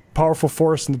a powerful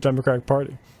force in the Democratic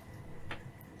Party.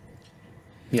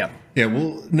 Yeah. Yeah,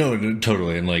 well, no,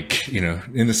 totally. And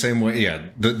in the same way,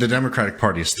 the Democratic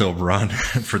Party is still run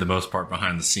for the most part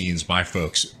behind the scenes by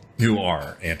folks who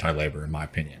are anti-labor, in my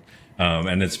opinion.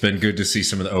 And it's been good to see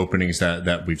some of the openings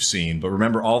that we've seen. But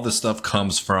remember, all this stuff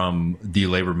comes from the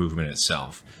labor movement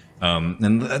itself.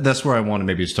 And that's where I want to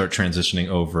maybe start transitioning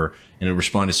over and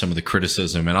respond to some of the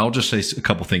criticism. And I'll just say a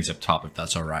couple things up top, if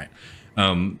that's all right.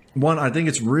 One, I think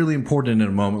it's really important in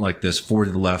a moment like this for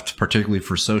the left, particularly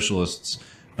for socialists,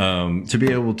 to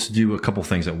be able to do a couple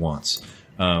things at once.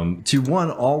 To one,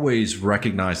 always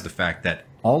recognize the fact that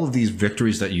all of these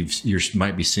victories that you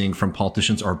might be seeing from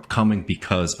politicians are coming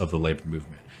because of the labor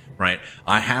movement, right?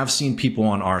 I have seen people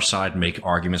on our side make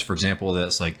arguments, for example,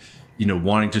 that's like,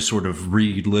 wanting to sort of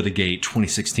relitigate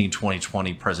 2016,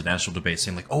 2020 presidential debates,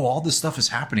 saying like, oh, all this stuff is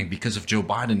happening because of Joe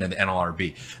Biden and the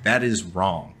NLRB. That is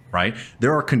wrong. Right?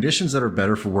 There are conditions that are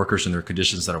better for workers and there are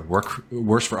conditions that are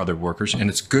worse for other workers. And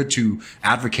it's good to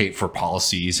advocate for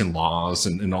policies and laws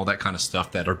and all that kind of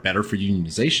stuff that are better for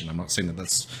unionization. I'm not saying that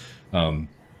that's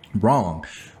wrong,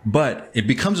 but it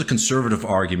becomes a conservative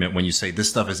argument when you say this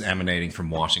stuff is emanating from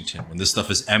Washington, when this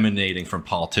stuff is emanating from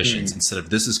politicians, instead of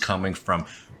this is coming from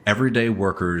everyday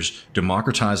workers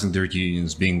democratizing their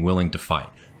unions, being willing to fight.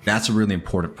 That's a really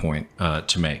important point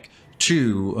to make.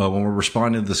 Two, when we're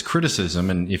responding to this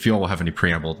criticism, and if you all have any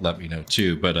preamble, let me know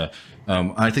too. But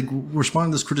I think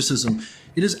responding to this criticism,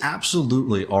 it is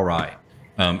absolutely all right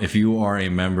if you are a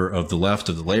member of the left,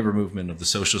 of the labor movement, of the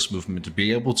socialist movement, to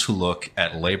be able to look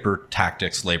at labor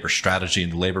tactics, labor strategy,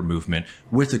 and the labor movement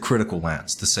with a critical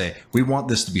lens to say, we want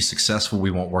this to be successful.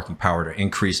 We want working power to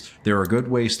increase. There are good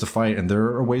ways to fight, and there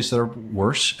are ways that are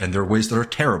worse, and there are ways that are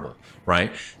terrible.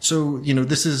 Right. So,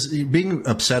 this is being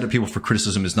upset at people for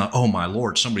criticism is not, oh, my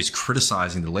Lord, somebody's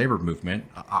criticizing the labor movement.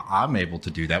 I'm able to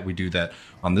do that. We do that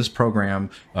on this program.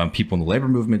 People in the labor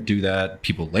movement do that.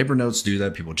 People at Labor Notes do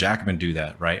that. People at Jackman do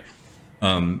that. Right.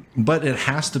 But it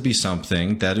has to be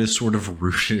something that is sort of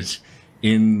rooted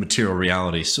in material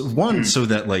reality. So one, so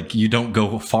that you don't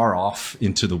go far off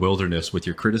into the wilderness with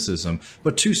your criticism,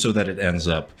 but two, so that it ends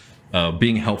up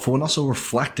being helpful and also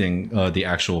reflecting the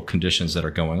actual conditions that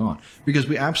are going on, because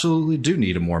we absolutely do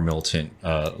need a more militant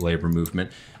labor movement.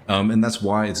 And that's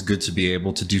why it's good to be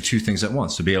able to do two things at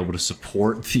once, to be able to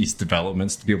support these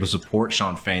developments, to be able to support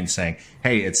Sean Fain saying,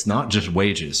 hey, it's not just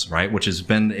wages, right? Which has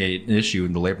been an issue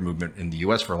in the labor movement in the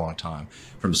U.S. for a long time,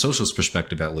 from a socialist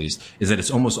perspective at least, is that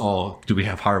it's almost all, do we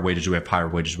have higher wages? Do we have higher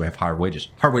wages? Do we have higher wages?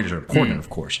 Higher wages are important, of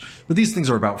course. But these things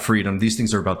are about freedom. These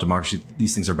things are about democracy.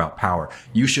 These things are about power.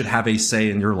 You should have a say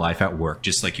in your life at work,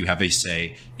 just like you have a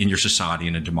say in your society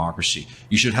and in democracy.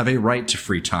 You should have a right to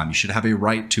free time. You should have a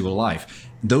right to a life.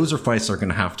 Those are fights that are going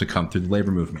to have to come through the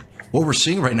labor movement. What we're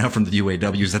seeing right now from the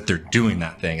UAW is that they're doing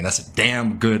that thing, and that's a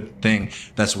damn good thing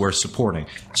that's worth supporting.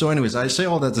 So anyways, I say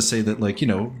all that to say that,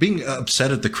 being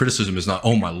upset at the criticism is not,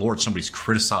 oh my Lord, somebody's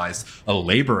criticized a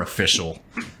labor official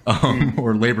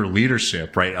or labor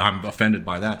leadership, right? I'm offended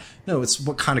by that. No, it's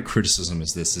what kind of criticism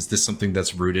is this? Is this something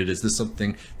that's rooted? Is this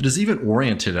something that is even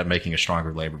oriented at making a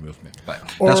stronger labor movement? But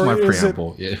that's my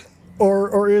preamble.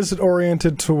 Or is it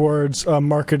oriented towards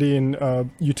marketing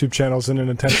YouTube channels in an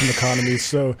attention economy?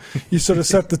 So you sort of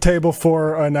set the table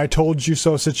for an I told you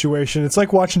so situation. It's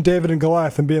like watching David and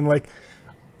Goliath and being like,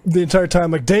 the entire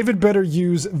time, like, David better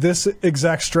use this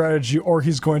exact strategy or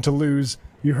he's going to lose.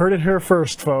 You heard it here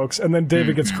first, folks. And then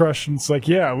David gets crushed and it's like,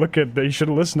 yeah, look at, you should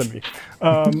have listened to me.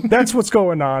 That's what's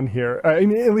going on here. I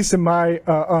mean, at least in my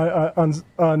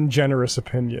ungenerous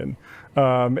opinion.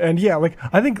 And yeah,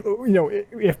 I think,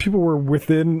 if people were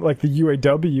within the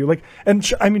UAW,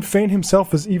 and Fain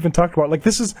himself has even talked about,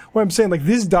 this is what I'm saying,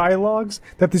 these dialogues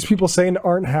that these people saying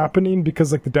aren't happening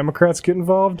because the Democrats get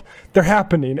involved, they're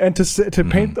happening. And to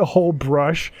paint the whole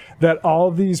brush that all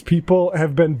these people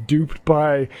have been duped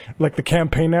by the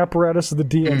campaign apparatus of the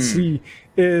DNC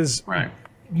is, right.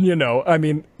 You know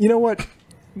what?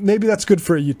 Maybe that's good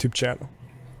for a YouTube channel.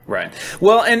 Right.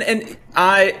 Well, and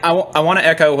I want to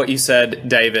echo what you said,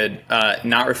 David.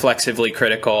 Not reflexively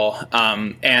critical.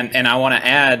 And I want to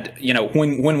add,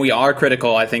 when we are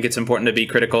critical, I think it's important to be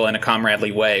critical in a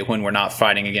comradely way when we're not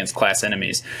fighting against class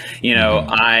enemies.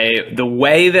 The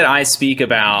way that I speak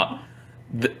about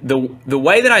the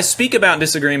way that I speak about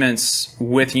disagreements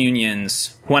with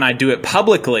unions when I do it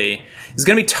publicly is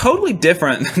going to be totally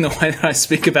different than the way that I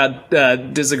speak about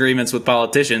disagreements with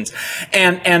politicians,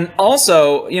 and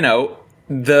also,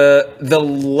 the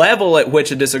level at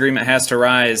which a disagreement has to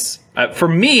rise. For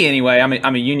me, anyway,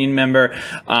 I'm a union member,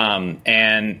 so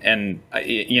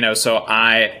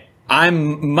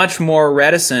I'm much more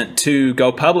reticent to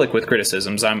go public with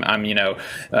criticisms. I'm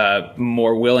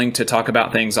more willing to talk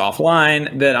about things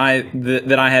offline that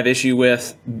I have issues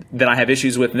with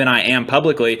than I am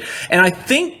publicly. And I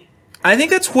think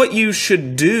that's what you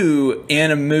should do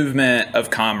in a movement of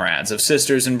comrades, of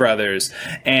sisters and brothers.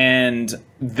 And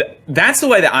that's the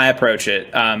way that I approach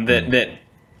it.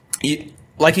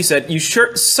 Like you said, you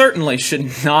certainly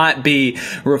should not be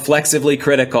reflexively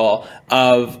critical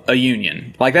of a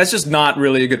union. Like, that's just not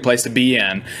really a good place to be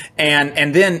in.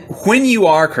 And then when you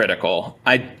are critical,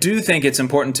 I do think it's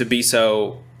important to be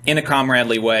so in a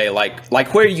comradely way,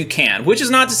 like where you can, which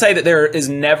is not to say that there is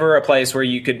never a place where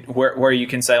you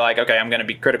can say, like, okay, I'm going to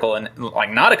be critical in like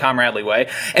not a comradely way.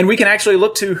 And we can actually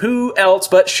look to who else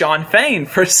but Sean Fain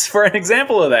for an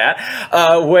example of that,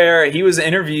 where he was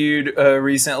interviewed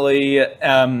recently,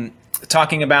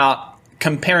 talking about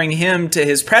comparing him to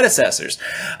his predecessors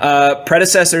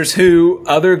who,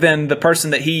 other than the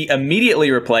person that he immediately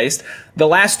replaced, the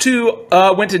last two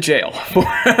went to jail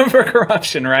for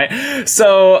corruption, right?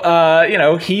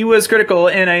 So, he was critical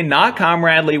in a not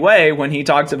comradely way when he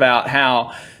talked about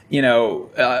how,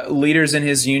 leaders in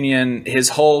his union, his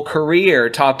whole career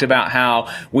talked about how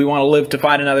we want to live to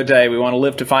fight another day. We want to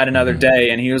live to fight another day.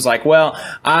 And he was like, well,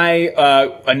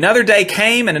 another day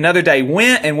came and another day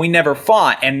went and we never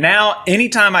fought. And now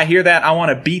anytime I hear that, I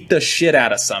want to beat the shit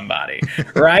out of somebody.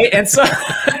 Right. And so,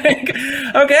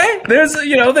 okay, there's,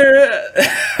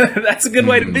 that's a good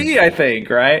way to be, I think.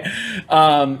 Right.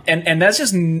 And that's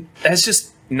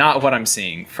just not what I'm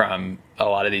seeing from a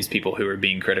lot of these people who are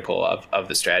being critical of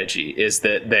the strategy, is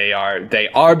that they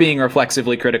are being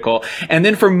reflexively critical. And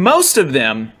then for most of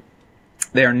them,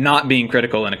 they are not being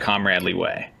critical in a comradely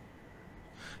way.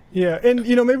 Yeah, and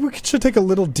maybe we should take a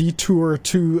little detour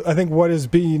to, I think, what is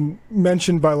being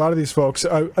mentioned by a lot of these folks.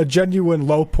 A genuine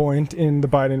low point in the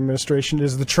Biden administration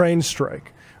is the train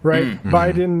strike, right? Mm-hmm.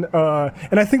 Biden,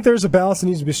 and I think there's a balance that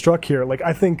needs to be struck here. Like,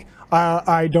 I think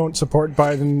I don't support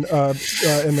Biden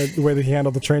in the way that he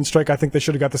handled the train strike. I think they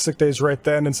should have got the sick days right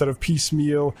then instead of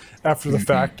piecemeal after the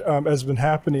fact, as has been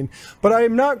happening. But I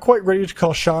am not quite ready to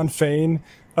call Sean Fain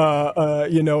a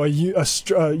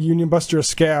union buster, a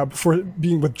scab, for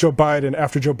being with Joe Biden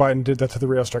after Joe Biden did that to the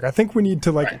rail strike. I think we need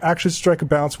to actually strike a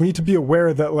balance. We need to be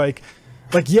aware that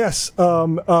yes,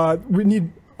 we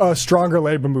need a stronger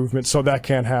labor movement, so that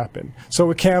can't happen.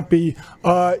 So it can't be,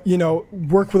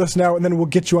 work with us now and then we'll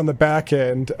get you on the back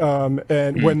end.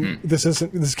 And when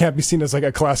this can't be seen as like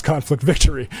a class conflict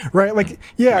victory, right?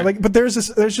 But there's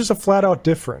just a flat out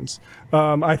difference.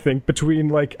 I think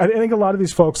between I think a lot of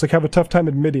these folks have a tough time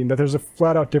admitting that there's a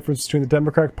flat out difference between the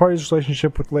Democratic Party's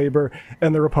relationship with labor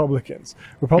and the Republicans.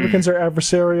 Republicans are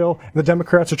adversarial, and the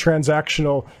Democrats are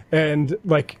transactional, and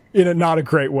in a not a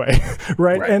great way,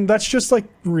 right? And that's just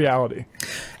reality.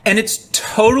 And it's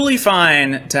totally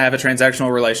fine to have a transactional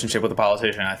relationship with a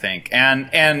politician, I think. And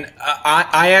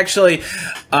I actually,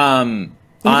 even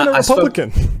a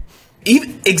Republican.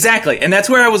 Exactly. And that's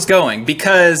where I was going,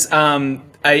 because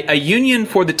a union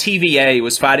for the TVA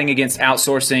was fighting against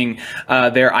outsourcing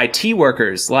their IT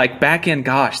workers, back in,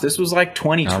 this was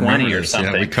 2020 or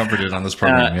something. Yeah, we covered it on this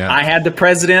program. I had the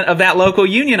president of that local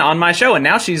union on my show, and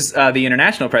now she's the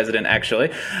international president,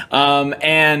 actually. So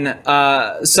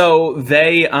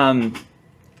they,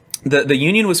 the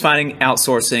union was fighting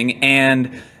outsourcing,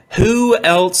 and who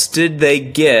else did they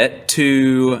get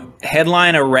to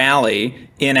headline a rally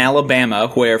in Alabama,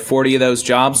 where 40 of those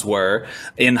jobs were,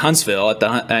 in Huntsville, at the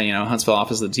Huntsville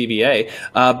office of the TVA,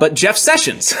 but Jeff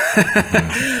Sessions.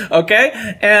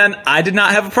 Okay, and I did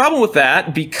not have a problem with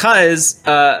that, because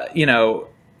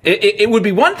it would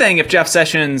be one thing if Jeff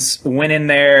Sessions went in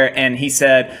there and he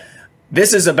said,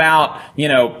 "This is about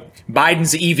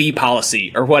Biden's EV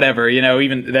policy," or whatever,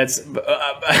 even that's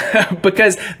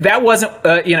because that wasn't,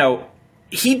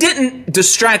 he didn't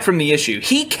distract from the issue.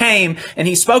 He came and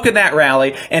he spoke at that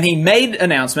rally and he made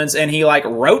announcements and he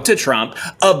wrote to Trump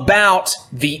about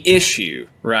the issue,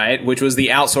 right? Which was the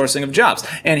outsourcing of jobs.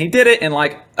 And he did it in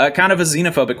kind of a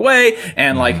xenophobic way,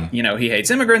 and like, you know, he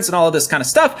hates immigrants and all of this kind of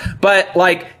stuff, but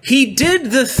like, he did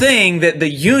the thing that the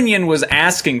union was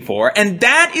asking for, and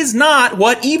that is not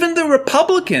what even the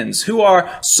Republicans who are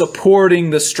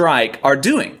supporting the strike are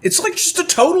doing. It's like just a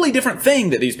totally different thing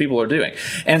that these people are doing.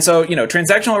 And so, you know,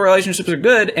 transactional relationships are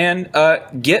good, and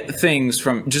get things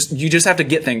from you just have to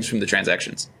get things from the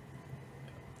transactions.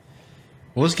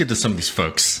 Well, let's get to some of these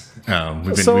folks.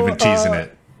 We've been teasing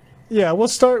it. Yeah, we'll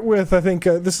start with, I think,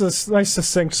 this is a nice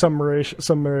succinct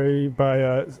summary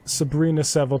by Sabrina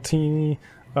Savoltini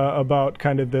about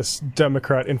kind of this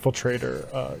Democrat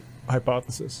infiltrator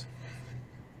hypothesis.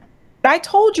 I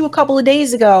told you a couple of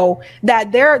days ago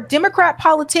that their Democrat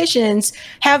politicians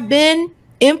have been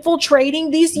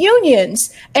infiltrating these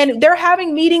unions, and they're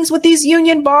having meetings with these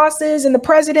union bosses and the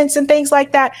presidents and things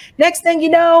like that. Next thing you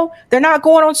know, they're not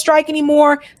going on strike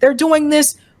anymore. They're doing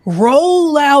this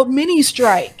rollout mini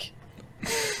strike.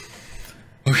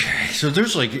 Okay, so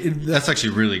there's like, that's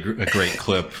actually really a great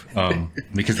clip,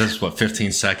 because that's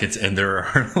 15 seconds, and there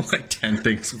are like 10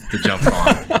 things to jump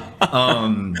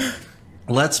on.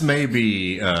 Let's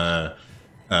maybe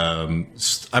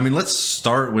let's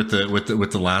start with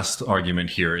the last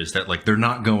argument here, is that like they're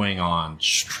not going on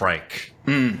strike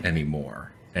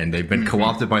anymore, and they've been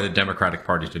co-opted by the Democratic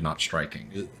Party to not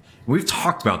striking. We've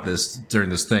talked about this during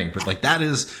this thing, but like that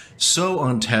is so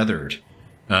untethered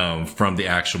from the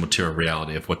actual material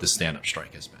reality of what the stand-up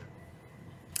strike has been.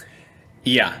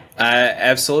 Yeah,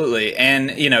 absolutely.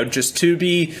 And, you know, just to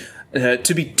be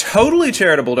totally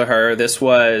charitable to her, this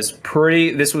was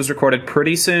recorded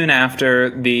pretty soon after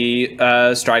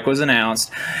the strike was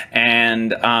announced,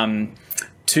 and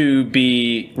to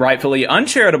be rightfully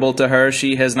uncharitable to her,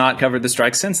 she has not covered the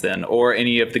strike since then, or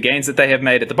any of the gains that they have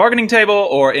made at the bargaining table,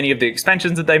 or any of the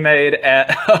expansions that they made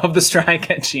of the strike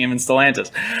at GM and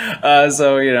Stellantis.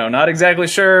 So, you know, not exactly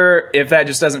sure if that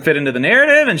just doesn't fit into the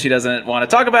narrative and she doesn't want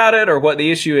to talk about it, or what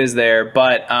the issue is there.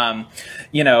 But,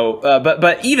 you know,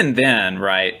 but even then,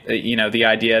 right, you know, the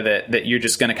idea that you're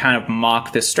just going to kind of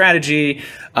mock this strategy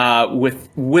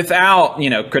without, you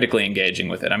know, critically engaging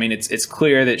with it. I mean, it's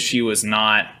clear that she was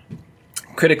not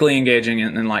critically engaging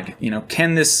in like, you know,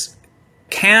 can a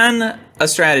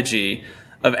strategy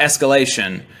of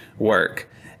escalation work?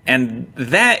 And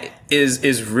that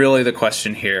is really the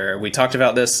question here. We talked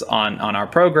about this on our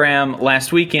program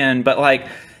last weekend, but like,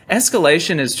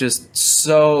 escalation is just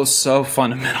so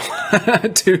fundamental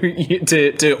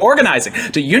to organizing,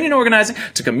 to union organizing,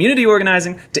 to community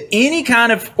organizing, to any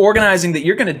kind of organizing that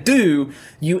you're going to do.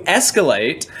 You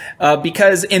escalate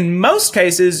because in most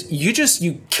cases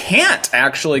you can't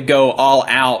actually go all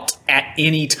out at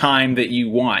any time that you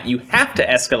want. You have to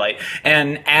escalate,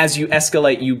 and as you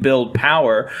escalate, you build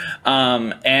power,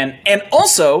 and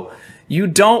also, you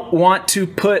don't want to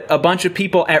put a bunch of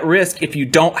people at risk if you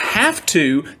don't have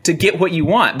to get what you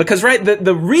want. Because, right,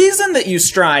 the reason that you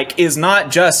strike is not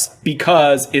just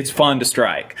because it's fun to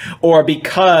strike, or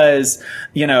because,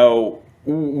 you know,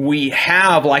 we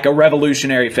have like a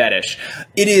revolutionary fetish.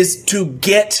 It is to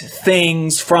get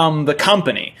things from the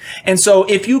company. And so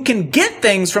if you can get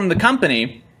things from the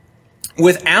company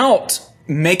without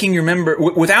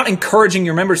without encouraging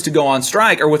your members to go on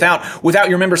strike, or without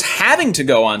your members having to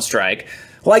go on strike,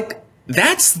 like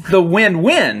that's the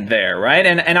win-win there, right?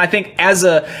 And I think as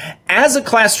a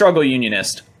class struggle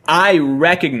unionist, I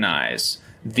recognize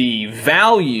the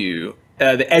value,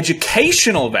 the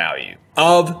educational value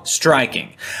of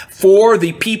striking for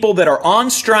the people that are on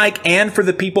strike and for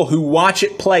the people who watch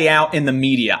it play out in the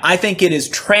media. I think it is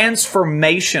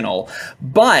transformational,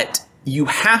 but you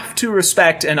have to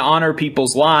respect and honor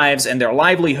people's lives and their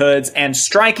livelihoods, and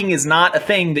striking is not a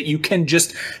thing that you can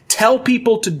just tell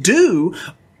people to do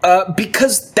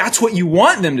because that's what you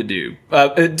want them to do,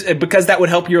 because that would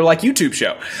help your like YouTube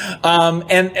show.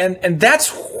 And that's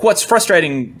what's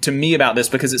frustrating to me about this,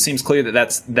 because it seems clear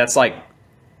that that's like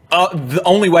the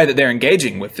only way that they're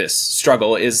engaging with this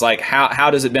struggle is like, how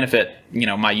does it benefit, you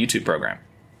know, my YouTube program?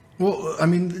 Well, I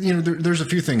mean, you know, there's a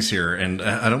few things here, and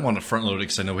I don't want to front load it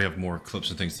because I know we have more clips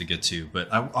and things to get to, but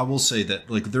I will say that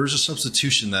like there's a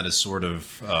substitution that is sort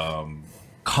of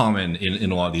common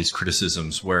in a lot of these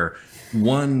criticisms, where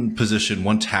one position,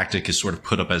 one tactic is sort of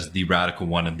put up as the radical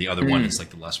one, and the other one is like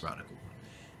the less radical one.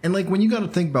 And like when you got to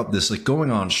think about this, like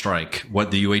going on strike, what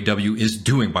the UAW is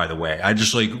doing, by the way, I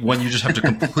just like when you just have to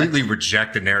completely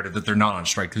reject the narrative that they're not on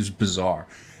strike, this is bizarre.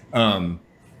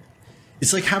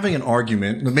 It's like having an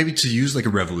argument, maybe to use like a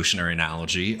revolutionary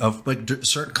analogy, of like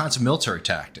certain kinds of military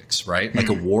tactics, right? Like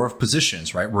a war of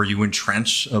positions, right? Where you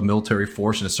entrench a military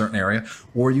force in a certain area,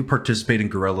 or you participate in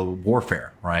guerrilla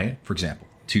warfare, right? For example,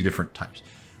 two different types.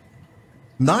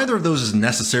 neither of those is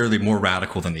necessarily more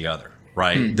radical than the other.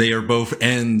 Right. They are both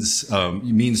ends,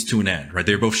 means to an end, right?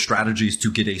 They're both strategies to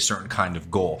get a certain kind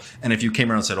of goal. And if you came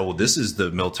around and said, oh, this is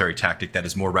the military tactic that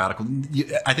is more radical,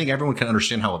 I think everyone can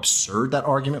understand how absurd that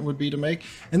argument would be to make.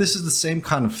 And this is the same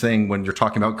kind of thing when you're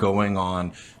talking about going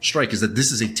on strike, is that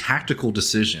this is a tactical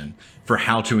decision for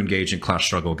how to engage in class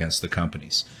struggle against the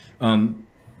companies.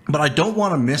 But I don't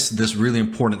want to miss this really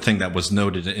important thing that was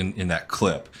noted in that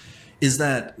clip. Is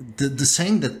that the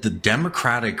saying that the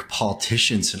Democratic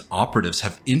politicians and operatives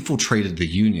have infiltrated the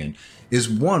union is,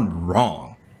 one,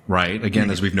 wrong, right?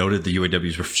 Again, as we've noted, the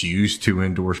UAW's refused to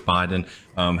endorse Biden,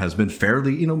 has been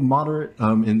fairly, moderate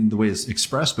in the way it's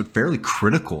expressed, but fairly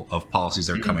critical of policies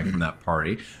that are coming from that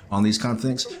party on these kind of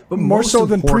things. But more so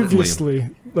than previously,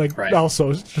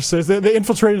 also just says they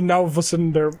infiltrated, and now all of a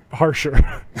sudden they're harsher.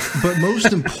 But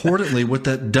most importantly, what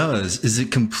that does is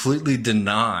it completely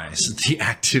denies the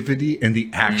activity and the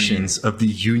actions of the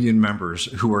union members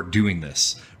who are doing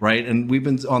this, right? And we've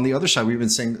been on the other side, we've been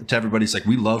saying to everybody, it's like,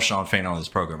 we love Sean Fain on this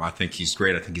program. I think he's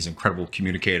great. I think he's an incredible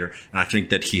communicator. And I think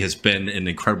that he has been an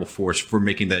incredible force for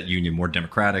making that union more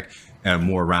democratic and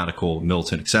more radical,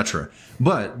 militant, etc.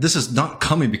 But this is not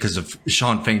coming because of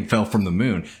Sean Fain fell from the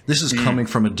moon. This is coming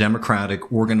from a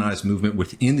democratic, organized movement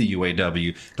within the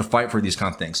UAW to fight for these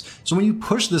kind of things. So when you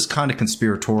push this kind of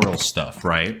conspiratorial stuff,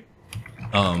 right,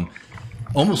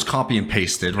 almost copy and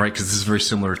pasted, right, because this is very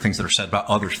similar to things that are said about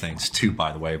other things too,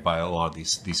 by the way, by a lot of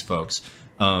these folks.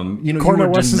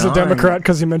 Cornel West is a Democrat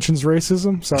because he mentions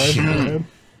racism. Sorry. Go ahead.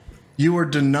 You are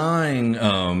denying,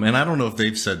 and I don't know if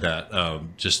they've said that,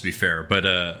 just to be fair, but,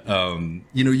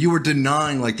 you were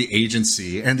denying like the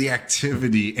agency and the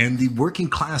activity and the working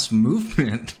class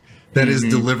movement that is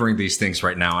delivering these things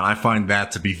right now. And I find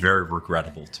that to be very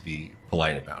regrettable, to be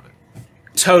polite about it.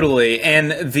 Totally.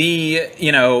 And the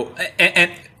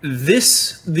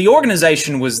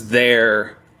organization was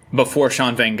there before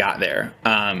Sean Fain got there,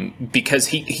 because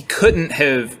he couldn't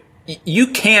have, you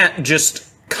can't just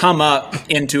come up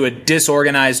into a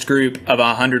disorganized group of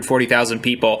 140,000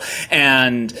 people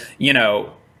and,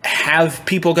 have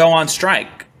people go on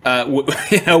strike,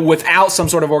 without some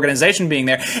sort of organization being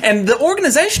there. And the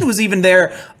organization was even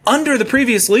there under the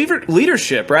previous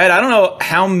leadership, right? I don't know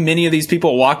how many of these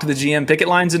people walked the GM picket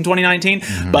lines in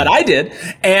 2019, but I did.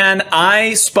 And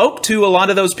I spoke to a lot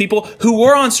of those people who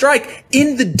were on strike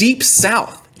in the Deep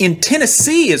South. In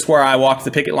Tennessee is where I walked the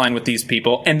picket line with these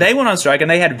people, and they went on strike, and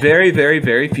they had very, very,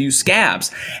 very few scabs.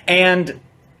 And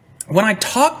when I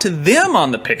talked to them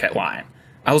on the picket line,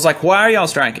 I was like, "Why are y'all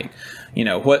striking?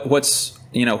 What's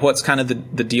kind of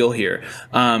the deal here?"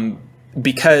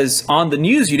 Because on the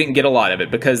news, you didn't get a lot of it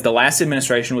because the last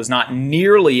administration was not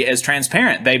nearly as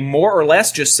transparent. They more or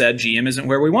less just said GM isn't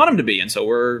where we want them to be, and so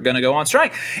we're going to go on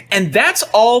strike. And that's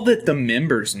all that the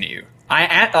members knew.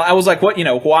 I was like, what,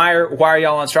 why are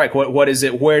y'all on strike? What is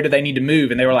it? Where do they need to move?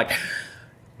 And they were like,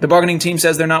 the bargaining team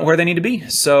says they're not where they need to be.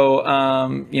 So,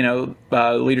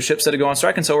 leadership said to go on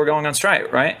strike, and so we're going on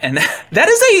strike, right? And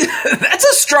that's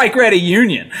a strike-ready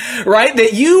union, right?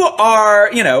 That you are,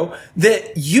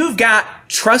 that you've got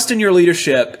trust in your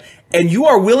leadership and you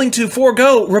are willing to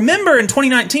forego, remember in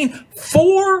 2019,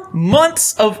 4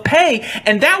 months of pay.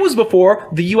 And that was before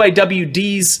the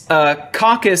UAWD's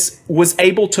caucus was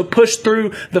able to push through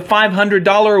the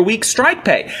 $500 a week strike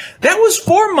pay. That was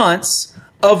 4 months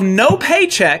of no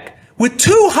paycheck with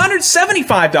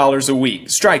 $275 a week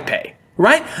strike pay.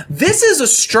 Right? This is a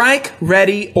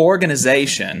strike-ready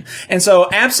organization. And so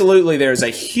absolutely there's a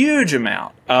huge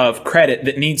amount of credit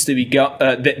that needs to be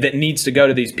that needs to go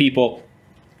to these people.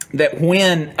 That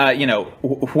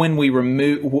when we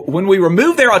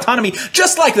remove their autonomy,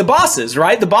 just like the bosses,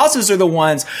 right? The bosses are the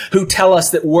ones who tell us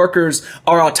that workers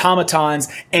are automatons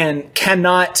and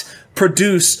cannot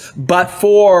produce but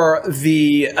for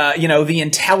the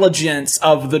intelligence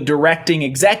of the directing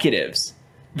executives.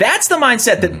 That's the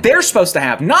mindset that they're supposed to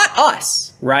have, not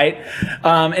us, right?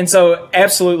 And so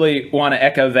absolutely want to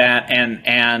echo that and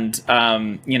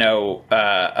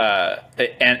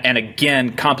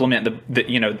again compliment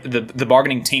the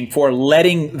bargaining team for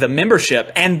letting the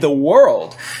membership and the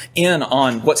world in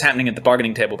on what's happening at the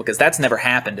bargaining table, because that's never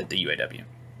happened at the UAW.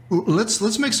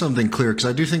 Let's make something clear, because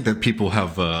I do think that people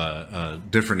have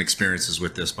different experiences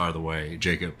with this, by the way,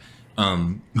 Jacob.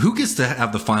 Who gets to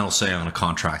have the final say on a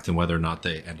contract and whether or not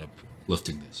they end up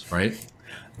lifting this, right?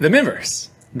 The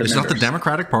members. It's not the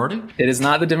Democratic Party? It is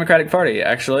not the Democratic Party,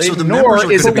 actually. So the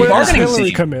nor is it the bargaining Hillary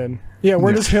team. Come in? Yeah,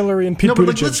 where does Hillary and Pete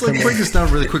Buttigieg come in? Let's break this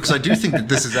down really quick, because I do think that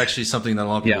this is actually something that a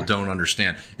lot of people don't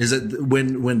understand. Is that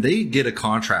when they get a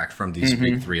contract from these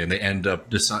big three and they end up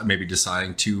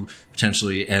deciding to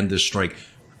potentially end this strike,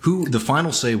 who the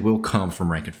final say will come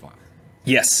from rank and file.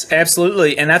 Yes,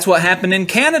 absolutely. And that's what happened in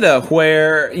Canada,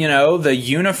 where, you know, the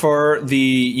Unifor, the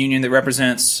union that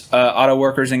represents auto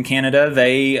workers in Canada,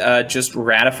 they just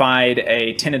ratified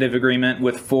a tentative agreement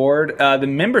with Ford. The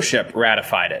membership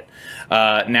ratified it.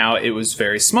 Now, it was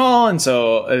very small, and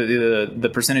so the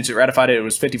percentage that ratified it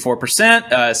was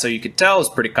 54%. So you could tell it's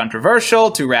pretty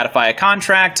controversial to ratify a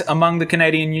contract among the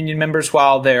Canadian union members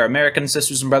while their American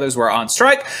sisters and brothers were on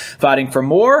strike, fighting for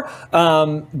more.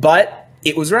 But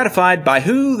it was ratified by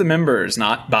who? The members,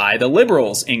 not by the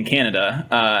liberals in Canada,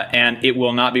 and it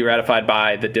will not be ratified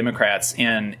by the Democrats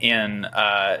in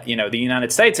the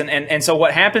United States. And so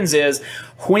what happens is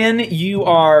when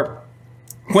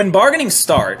bargaining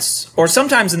starts, or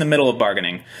sometimes in the middle of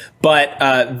bargaining, but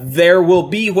there will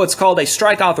be what's called a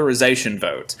strike authorization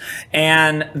vote,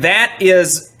 and that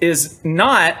is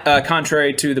not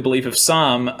contrary to the belief of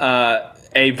some.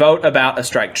 A vote about a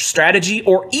strike strategy,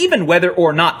 or even whether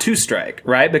or not to strike,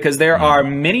 right? Because there are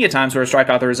many a times where a strike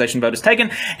authorization vote is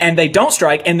taken and they don't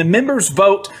strike, and the members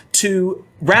vote to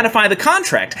ratify the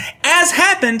contract, as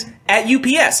happened at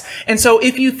UPS. And so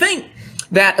if you think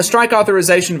that a strike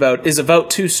authorization vote is a vote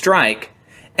to strike,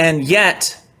 and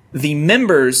yet the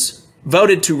members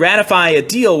voted to ratify a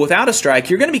deal without a strike,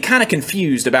 you're going to be kind of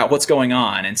confused about what's going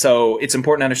on. And so it's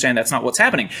important to understand that's not what's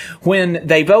happening. When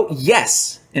they vote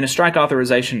yes in a strike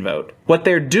authorization vote, what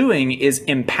they're doing is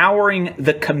empowering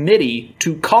the committee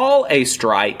to call a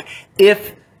strike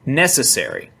if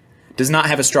necessary. Does not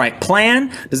have a strike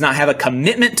plan, does not have a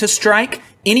commitment to strike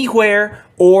anywhere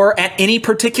or at any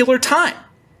particular time.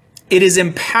 It is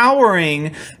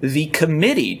empowering the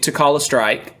committee to call a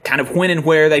strike kind of when and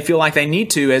where they feel like they need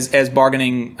to as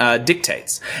bargaining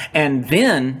dictates. And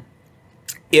then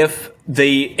if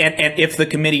the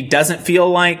committee doesn't feel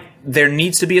like there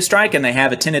needs to be a strike and they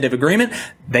have a tentative agreement,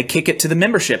 they kick it to the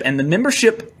membership, and the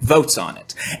membership votes on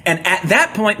it. And at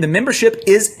that point, the membership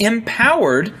is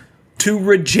empowered to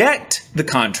reject the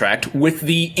contract with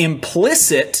the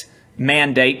implicit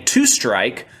mandate to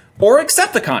strike, or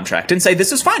accept the contract and say,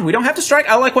 this is fine, we don't have to strike.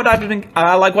 I like what I've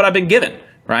been given.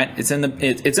 Right? It's in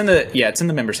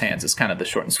the members' hands. It's kind of the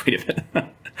short and sweet of it.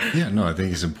 Yeah, no, I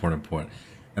think it's an important point.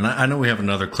 And I know we have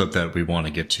another clip that we want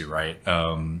to get to, right?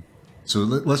 So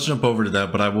let's jump over to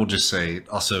that. But I will just say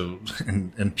also,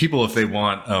 and people, if they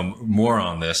want more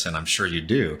on this, and I'm sure you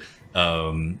do,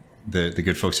 the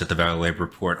good folks at the Valley Labor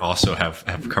Report also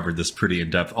have covered this pretty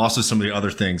in depth. Also, some of the other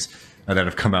things that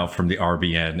have come out from the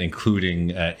RBN,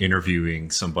 including interviewing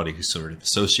somebody who's sort of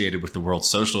associated with the World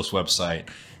Socialist website,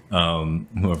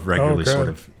 who have regularly sort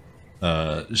of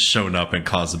shown up and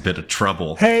caused a bit of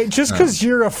trouble. Hey, just because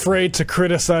you're afraid to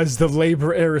criticize the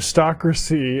labor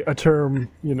aristocracy, a term,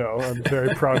 I'm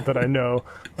very proud that I know,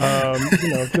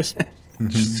 just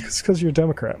because you're a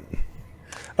Democrat.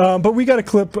 But we got a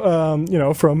clip,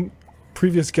 from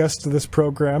previous guest to this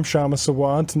program, Shama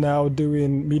Sawant, now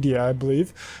doing media, I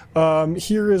believe.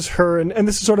 Here is her, and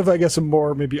this is sort of, I guess, a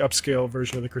more maybe upscale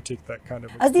version of the critique that kind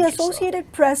of... As the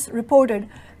Associated Press reported,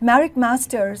 Merrick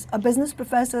Masters, a business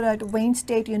professor at Wayne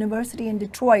State University in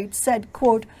Detroit, said,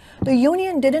 quote, "The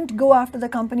union didn't go after the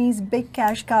company's big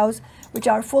cash cows, which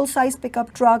are full-size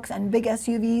pickup trucks and big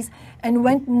SUVs, and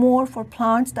went more for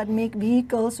plants that make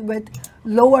vehicles with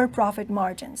lower profit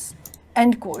margins,"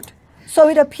 end quote. So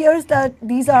it appears that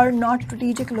these are not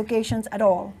strategic locations at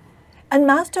all. And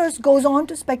Masters goes on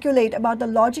to speculate about the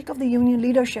logic of the union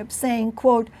leadership, saying,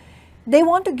 quote, "They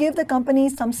want to give the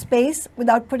companies some space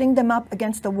without putting them up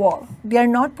against the wall. They are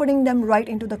not putting them right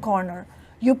into the corner.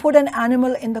 You put an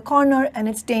animal in the corner and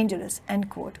it's dangerous," end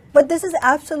quote. But this is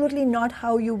absolutely not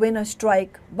how you win a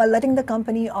strike, by letting the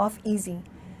company off easy.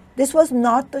 This was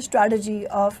not the strategy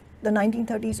of the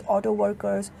 1930s auto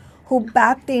workers, who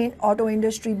backed the auto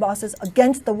industry bosses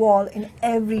against the wall in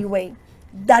every way.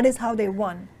 That is how they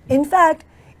won. In fact,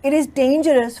 it is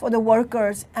dangerous for the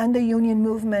workers and the union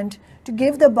movement to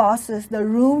give the bosses the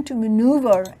room to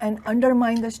maneuver and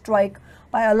undermine the strike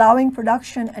by allowing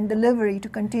production and delivery to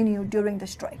continue during the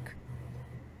strike.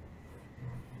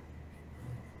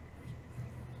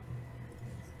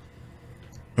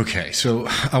 Okay, so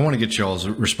I want to get y'all's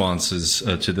responses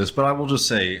to this, but I will just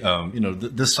say,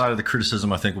 this side of the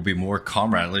criticism I think will be more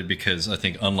comradely, because I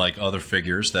think unlike other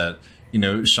figures that,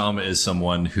 Shama is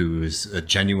someone who is a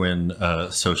genuine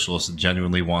socialist,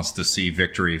 genuinely wants to see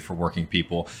victory for working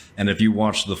people. And if you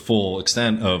watch the full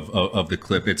extent of the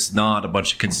clip, it's not a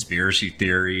bunch of conspiracy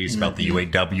theories about the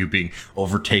UAW being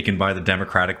overtaken by the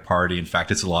Democratic Party. In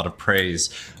fact, it's a lot of praise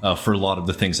for a lot of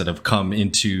the things that have come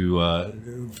into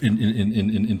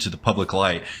the public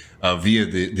light. via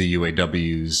the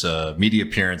UAW's media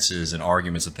appearances and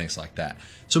arguments and things like that.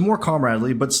 So more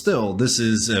camaraderie, but still, this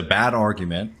is a bad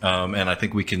argument, and I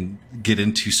think we can get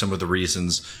into some of the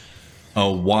reasons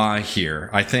why here.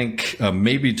 I think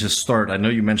maybe to start, I know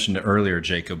you mentioned it earlier,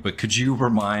 Jacob, but could you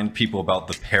remind people about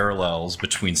the parallels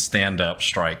between stand-up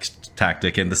strike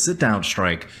tactic and the sit-down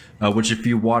strike, which if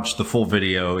you watch the full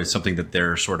video is something that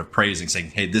they're sort of praising,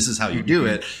 saying, hey, this is how you do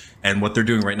it, and what they're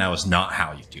doing right now is not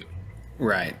how you do it.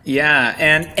 Right. Yeah.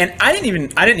 And I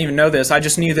didn't even know this. I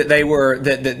just knew that they were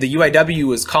that the UAW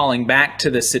was calling back to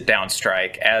the sit down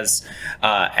strike as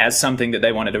something that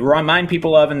they wanted to remind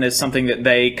people of, and as something that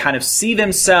they kind of see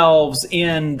themselves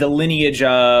in the lineage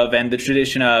of and the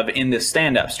tradition of in this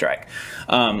stand up strike.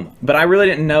 But I really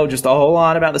didn't know just a whole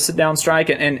lot about the sit down strike.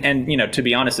 And you know, to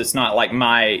be honest, it's not like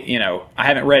I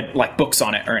haven't read like books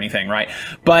on it or anything. Right.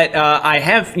 But I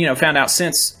have, found out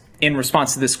since, in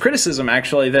response to this criticism,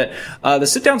 actually, that the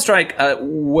sit-down strike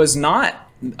was not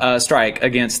a strike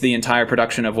against the entire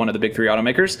production of one of the big three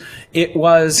automakers. It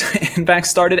was, in fact,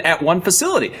 started at one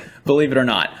facility, believe it or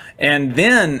not, and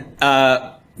then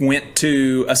went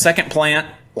to a second plant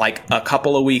like a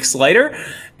couple of weeks later,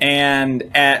 and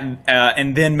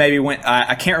then maybe went.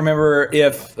 I can't remember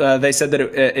if they said that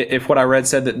if what I read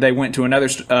said that they went to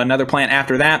another plant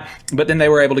after that, but then they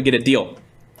were able to get a deal.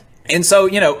 And so,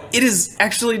 it is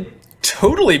actually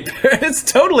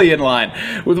it's totally in line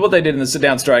with what they did in the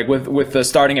sit-down strike with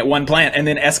starting at one plant and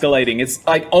then escalating. It's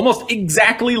like almost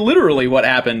exactly literally what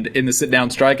happened in the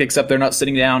sit-down strike, except they're not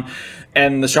sitting down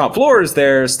and the shop floors,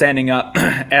 they're standing up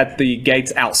at the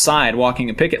gates outside, walking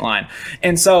a picket line.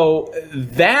 And so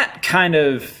that kind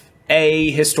of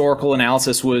historical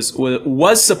analysis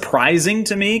was surprising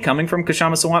to me coming from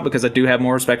Kshama Sawant, because I do have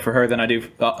more respect for her than I do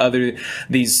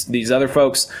these other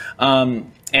folks.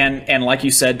 And like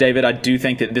you said, David, I do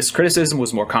think that this criticism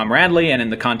was more comradely, and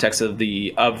in the context of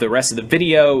the rest of the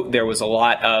video, there was a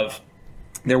lot of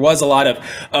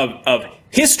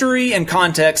history and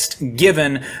context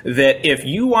given, that if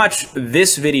you watch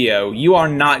this video, you are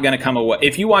not going to come away.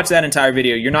 If you watch that entire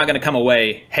video, you're not going to come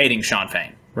away hating Shawn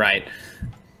Fain, right?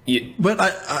 But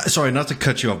I sorry, not to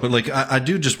cut you off, but I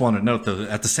do just want to note that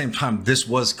at the same time, this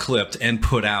was clipped and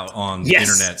put out on the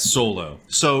internet solo.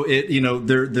 So it,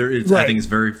 there is, right. I think it's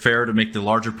very fair to make the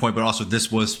larger point, but also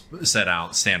this was set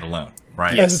out standalone,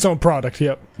 right? As its own product.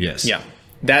 Yep. Yes. Yeah.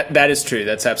 That is true.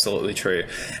 That's absolutely true.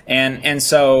 And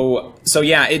so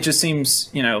yeah, it just seems,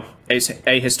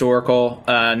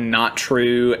 ahistorical, not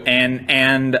true.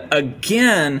 And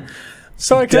again,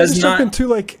 sorry, can I just jump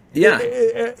into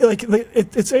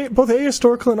it's both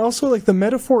ahistorical and also the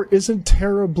metaphor isn't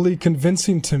terribly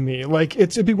convincing to me.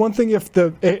 It'd be one thing if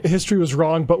the history was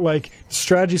wrong, but the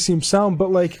strategy seems sound.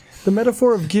 But the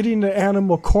metaphor of getting the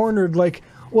animal cornered,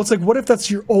 it's what if that's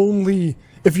your only?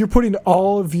 If you're putting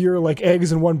all of your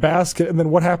eggs in one basket, and then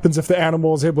what happens if the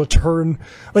animal is able to turn?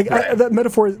 Right. That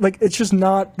metaphor, it's just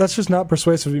not. That's just not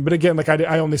persuasive to me. But again,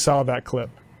 I only saw that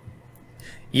clip.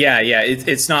 Yeah,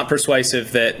 it's not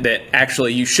persuasive that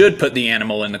actually you should put the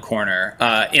animal in the corner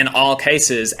in all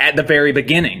cases at the very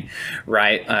beginning,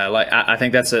 right? I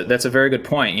think that's a very good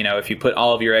point. If you put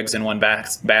all of your eggs in one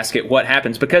basket, what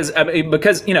happens? Because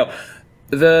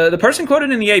the person quoted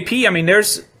in the AP,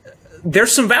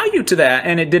 there's some value to that,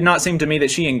 and it did not seem to me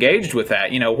that she engaged with that.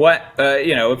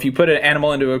 If you put an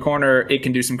animal into a corner, it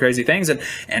can do some crazy things, and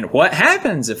what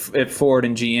happens if Ford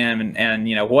and GM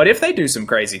and what if they do some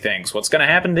crazy things? What's going to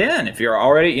happen then? If you're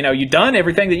already, you've done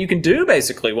everything that you can do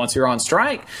basically once you're on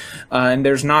strike, and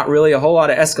there's not really a whole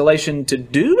lot of escalation to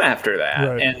do after that,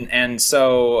 right. and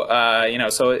so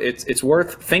so it's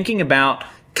worth thinking about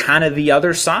kind of the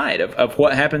other side of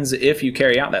what happens if you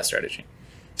carry out that strategy.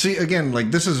 See, again,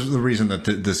 this is the reason that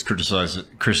this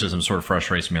criticism sort of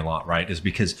frustrates me a lot, right? Is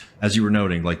because, as you were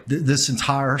noting, this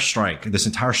entire strike, this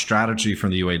entire strategy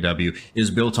from the UAW is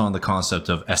built on the concept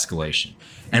of escalation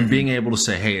and being able to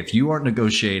say, hey, if you aren't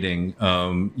negotiating,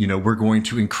 we're going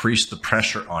to increase the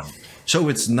pressure on you. So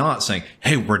it's not saying,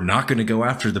 hey, we're not going to go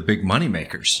after the big money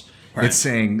makers. Right. It's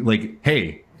saying,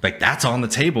 hey, that's on the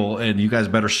table, and you guys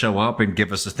better show up and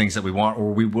give us the things that we want,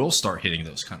 or we will start hitting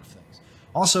those kind of things.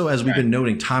 Also, as we've been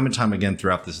noting time and time again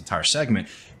throughout this entire segment,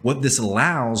 what this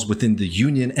allows within the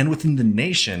union and within the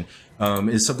nation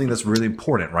is something that's really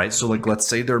important, right? So, let's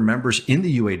say there are members in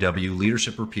the UAW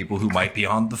leadership or people who might be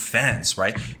on the fence,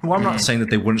 right? Who I'm not saying that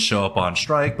they wouldn't show up on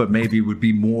strike, but maybe would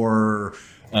be more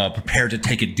prepared to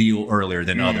take a deal earlier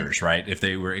than others, right? If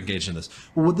they were engaged in this.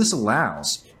 Well, what this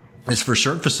allows is for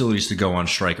certain facilities to go on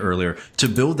strike earlier, to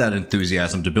build that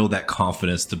enthusiasm, to build that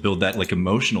confidence, to build that like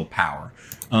emotional power,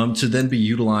 to then be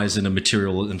utilized in a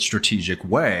material and strategic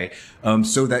way.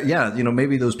 So that, yeah, you know,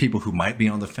 maybe those people who might be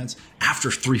on the fence after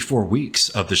 3-4 weeks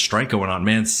of the strike going on,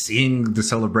 man, seeing the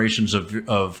celebrations of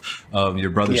your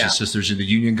brothers and sisters in the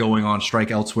union going on strike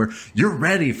elsewhere, you're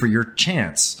ready for your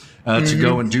chance. To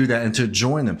go and do that and to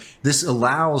join them. This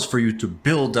allows for you to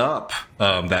build up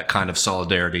that kind of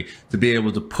solidarity, to be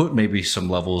able to put maybe some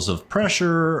levels of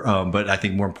pressure, but I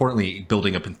think more importantly,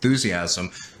 building up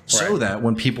enthusiasm so that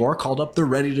when people are called up, they're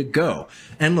ready to go.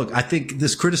 And look, I think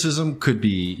this criticism could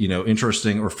be, you know,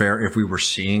 interesting or fair if we were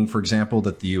seeing, for example,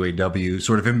 that the UAW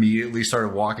sort of immediately started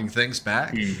walking things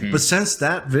back. But since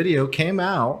that video came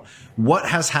out, what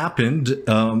has happened?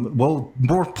 Well,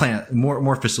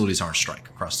 more facilities are on strike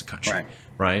across the country,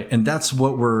 right? And that's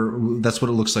what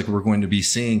it looks like we're going to be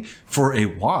seeing for a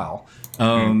while.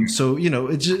 So, you know,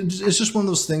 it's just one of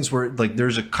those things where like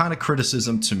there's a kind of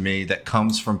criticism to me that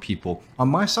comes from people on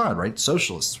my side, right?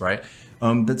 Socialists, right?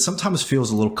 That sometimes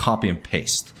feels a little copy and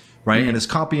paste. Right. And it's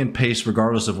copy and paste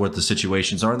regardless of what the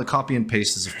situations are. And the copy and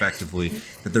paste is effectively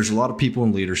that there's a lot of people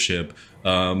in leadership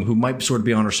who might sort of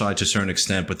be on our side to a certain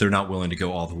extent, but they're not willing to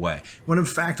go all the way. When in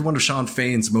fact, one of Sean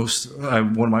Fain's one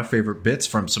of my favorite bits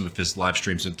from some of his live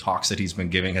streams and talks that he's been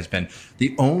giving has been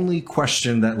the only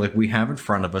question that like we have in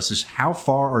front of us is how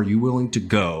far are you willing to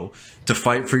go to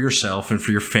fight for yourself and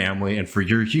for your family and for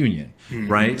your union,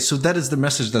 right? So that is the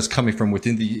message that's coming from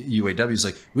within the UAW. Is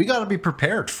like, we got to be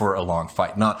prepared for a long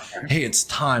fight, not, hey, it's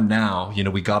time now. You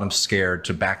know, we got them scared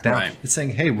to back down. It's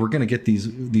saying, hey, we're going to get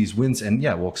these wins and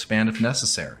yeah, we'll expand if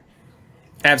necessary.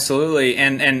 Absolutely.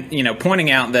 And you know,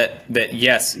 pointing out that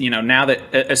yes, you know,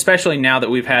 especially now that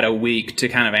we've had a week to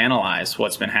kind of analyze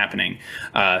what's been happening,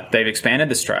 they've expanded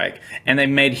the strike and they've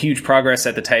made huge progress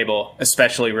at the table,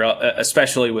 especially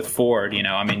with Ford. You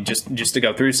know, I mean, just to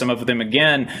go through some of them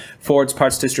again, Ford's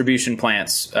parts distribution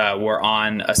plants were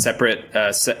on a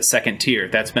separate second tier.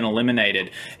 That's been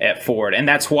eliminated at Ford. And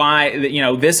that's why, you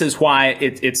know, this is why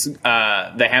it's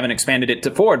they haven't expanded it to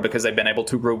Ford, because they've been able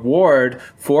to reward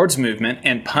Ford's movement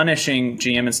and punishing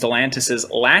GM and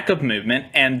Stellantis's lack of movement,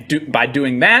 and by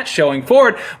doing that, showing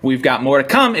Ford, we've got more to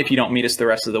come if you don't meet us the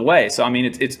rest of the way. So I mean,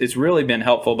 it's really been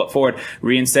helpful. But Ford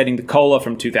reinstating the COLA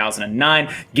from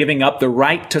 2009, giving up the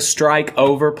right to strike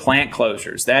over plant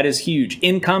closures, that is huge.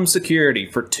 Income security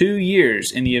for 2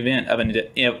 years in the event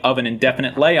of an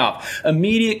indefinite layoff,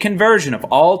 immediate conversion of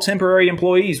all temporary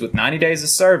employees with 90 days of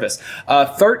service,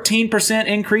 13%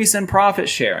 increase in profit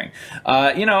sharing.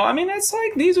 You know, I mean, it's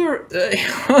like these are.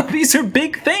 These are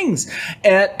big things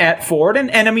at Ford.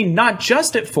 And I mean, not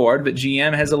just at Ford, but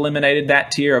GM has eliminated that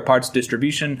tier of parts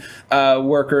distribution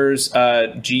workers.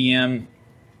 GM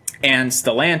and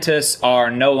Stellantis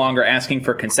are no longer asking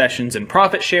for concessions and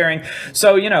profit sharing.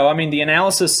 So, you know, I mean, the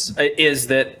analysis is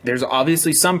that there's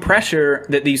obviously some pressure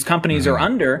that these companies are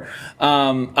under.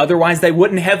 Otherwise, they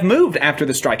wouldn't have moved after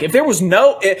the strike. If there was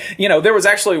you know, there was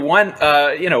actually one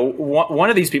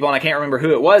of these people, and I can't remember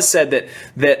who it was, said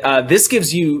that this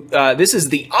gives you, this is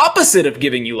the opposite of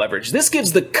giving you leverage. This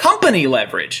gives the company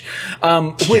leverage,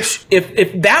 which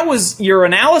if that was your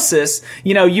analysis,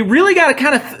 you know, you really got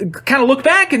to kind of look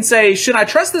back and say, should I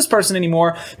trust this person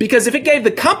anymore? Because if it gave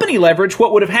the company leverage,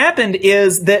 what would have happened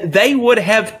is that they would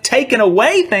have taken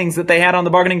away things that they had on the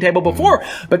bargaining table before.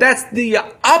 But that's the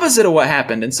opposite of what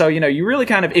happened. And so, you know, you really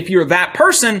kind of, if you're that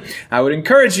person, I would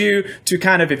encourage you to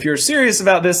kind of, if you're serious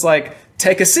about this, like,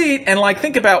 take a seat and like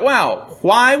think about, wow,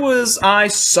 why was I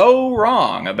so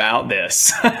wrong about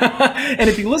this? And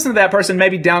if you listen to that person,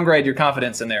 maybe downgrade your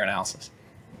confidence in their analysis.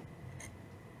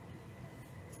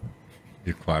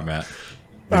 You're quiet, Matt.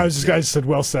 I just said,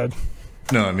 well said.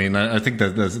 No, I mean, I think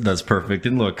that's perfect.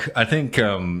 And look, I think,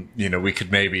 you know, we could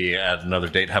maybe at another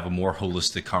date have a more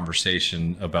holistic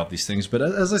conversation about these things. But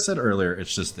as I said earlier,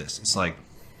 it's just this. It's like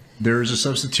there's a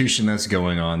substitution that's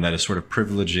going on that is sort of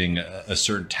privileging a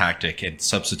certain tactic and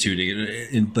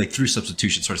substituting, like through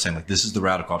substitution, sort of saying like this is the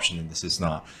radical option and this is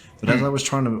not. But as I was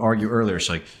trying to argue earlier, it's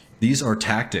like, these are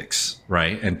tactics,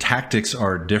 right? And tactics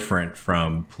are different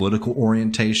from political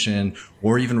orientation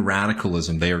or even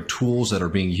radicalism. They are tools that are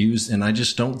being used. And I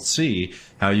just don't see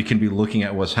how you can be looking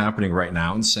at what's happening right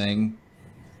now and saying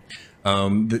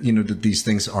that, you know, that these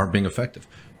things aren't being effective.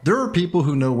 There are people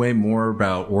who know way more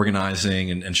about organizing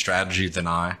and strategy than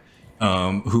I,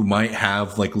 who might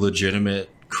have like legitimate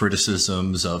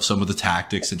criticisms of some of the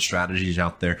tactics and strategies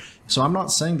out there. So I'm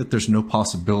not saying that there's no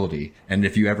possibility. And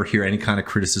if you ever hear any kind of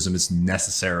criticism, it's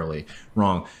necessarily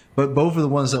wrong. But both of the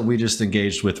ones that we just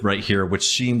engaged with right here, which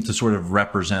seem to sort of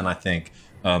represent, I think,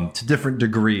 to different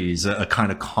degrees, a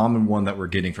kind of common one that we're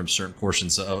getting from certain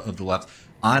portions of the left.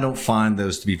 I don't find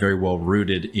those to be very well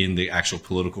rooted in the actual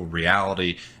political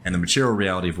reality and the material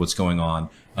reality of what's going on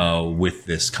with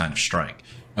this kind of strike.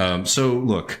 So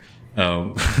look,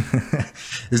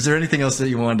 is there anything else that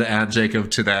you wanted to add, Jacob,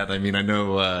 to that? I mean, I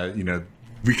know,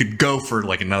 we could go for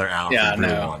like another hour if we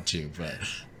really want to, but.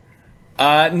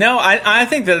 No, I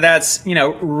think that's,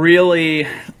 really,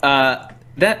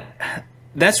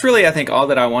 that's really, I think, all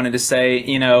that I wanted to say,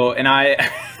 and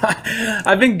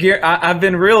I've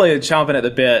been really chomping at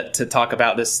the bit to talk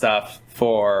about this stuff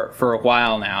for a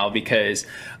while now, because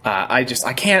I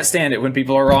can't stand it when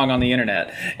people are wrong on the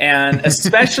internet, and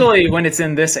especially when it's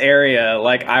in this area.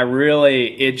 Like,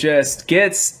 it just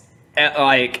gets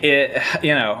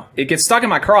it gets stuck in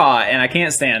my craw, and I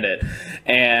can't stand it,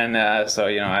 and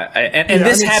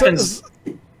this happens.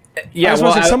 Yeah,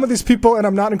 some of these people, and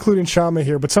I'm not including Shama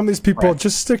here, but some of these people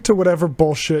just stick to whatever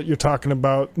bullshit you're talking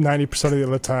about 90% of the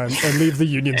other time and leave the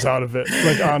unions out of it.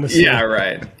 Like, honestly. Yeah,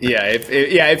 right. Yeah,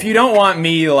 if you don't want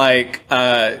me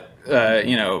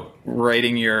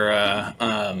rating your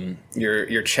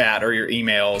chat or your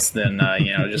emails, then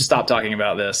just stop talking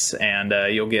about this, and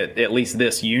you'll get at least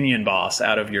this union boss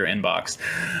out of your inbox.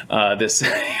 This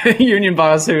union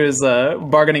boss who is a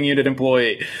bargaining unit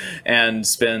employee and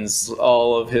spends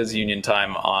all of his union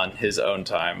time on his own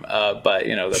time. But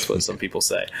that's what some people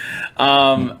say.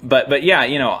 But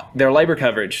yeah, their labor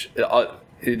coverage.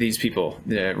 These people,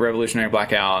 the Revolutionary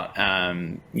Blackout,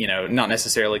 not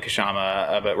necessarily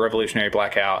Kashama, but Revolutionary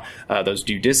Blackout, those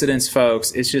due dissidence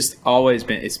folks, it's just always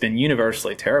been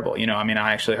universally terrible.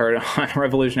 I actually heard on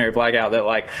Revolutionary Blackout that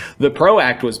like the PRO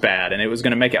Act was bad and it was going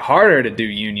to make it harder to do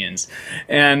unions,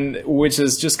 and which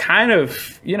is just kind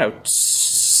of,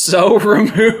 so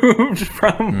removed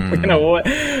from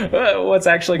what's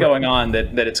actually going on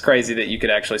that it's crazy that you could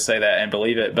actually say that and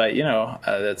believe it. But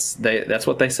that's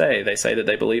what they say. They say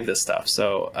that they believe this stuff.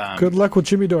 So good luck with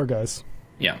Jimmy Dore, guys.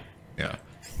 Yeah.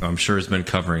 I'm sure he's been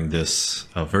covering this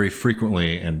very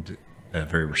frequently and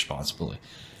very responsibly.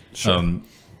 Sure.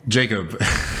 Jacob,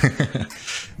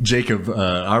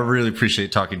 I really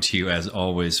appreciate talking to you as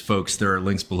always, folks. There are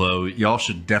links below. Y'all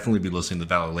should definitely be listening to the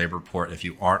Valley Labor Report if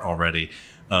you aren't already.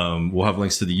 We'll have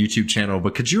links to the YouTube channel,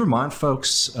 but could you remind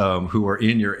folks who are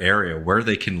in your area where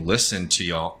they can listen to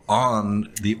y'all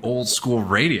on the old school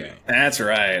radio? That's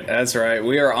right.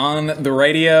 We are on the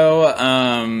radio.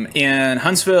 In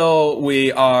Huntsville,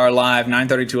 we are live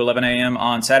 9:30 to 11 a.m.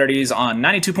 on Saturdays on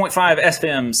 92.5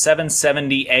 FM,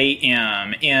 770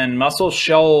 a.m. In Muscle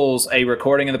Shoals, a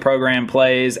recording of the program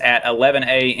plays at 11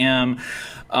 a.m.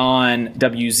 on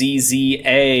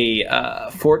WZZA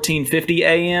 1450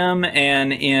 AM,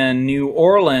 and in New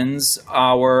Orleans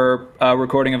our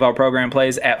recording of our program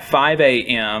plays at 5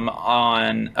 AM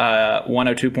on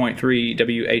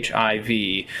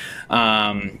 102.3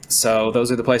 WHIV. So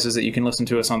those are the places that you can listen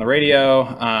to us on the radio,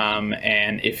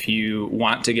 and if you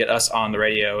want to get us on the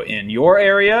radio in your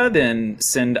area, then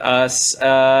send us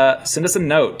a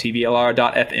note,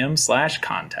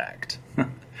 tvlr.fm/contact.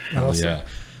 Awesome. Yeah.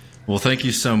 Well, thank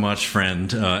you so much,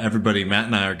 friend. Everybody, Matt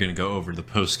and I are going to go over to the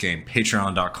post-game,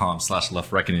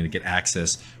 patreon.com/leftreckoning to get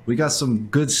access. We got some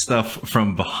good stuff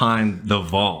from behind the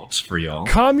vault for y'all.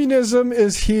 Communism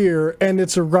is here, and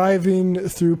it's arriving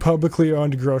through publicly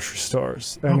owned grocery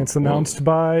stores. And it's announced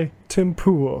by Tim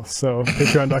Pool. So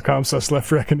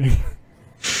patreon.com/leftreckoning.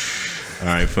 All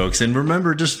right, folks. And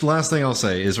remember, just the last thing I'll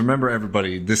say is remember,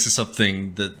 everybody, this is a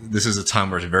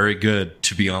time where it's very good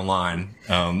to be online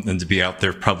and to be out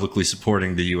there publicly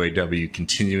supporting the UAW,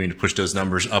 continuing to push those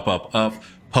numbers up.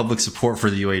 Public support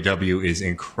for the UAW is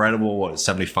incredible.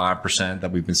 75%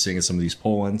 that we've been seeing in some of these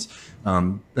poll-ins.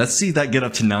 Let's see that get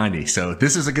up to 90. So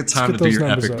this is a good time to do your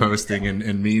epic posting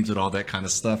and memes and all that kind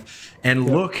of stuff. And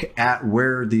look at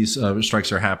where these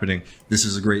strikes are happening. This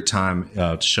is a great time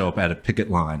to show up at a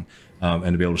picket line. And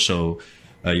to be able to show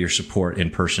your support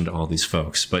in person to all these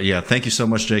folks. But yeah, thank you so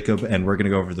much, Jacob. And we're going to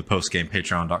go over the post-game,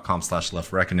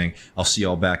 patreon.com/leftreckoning. I'll see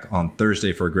y'all back on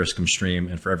Thursday for a Griscom stream.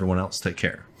 And for everyone else, take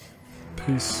care.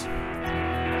 Peace.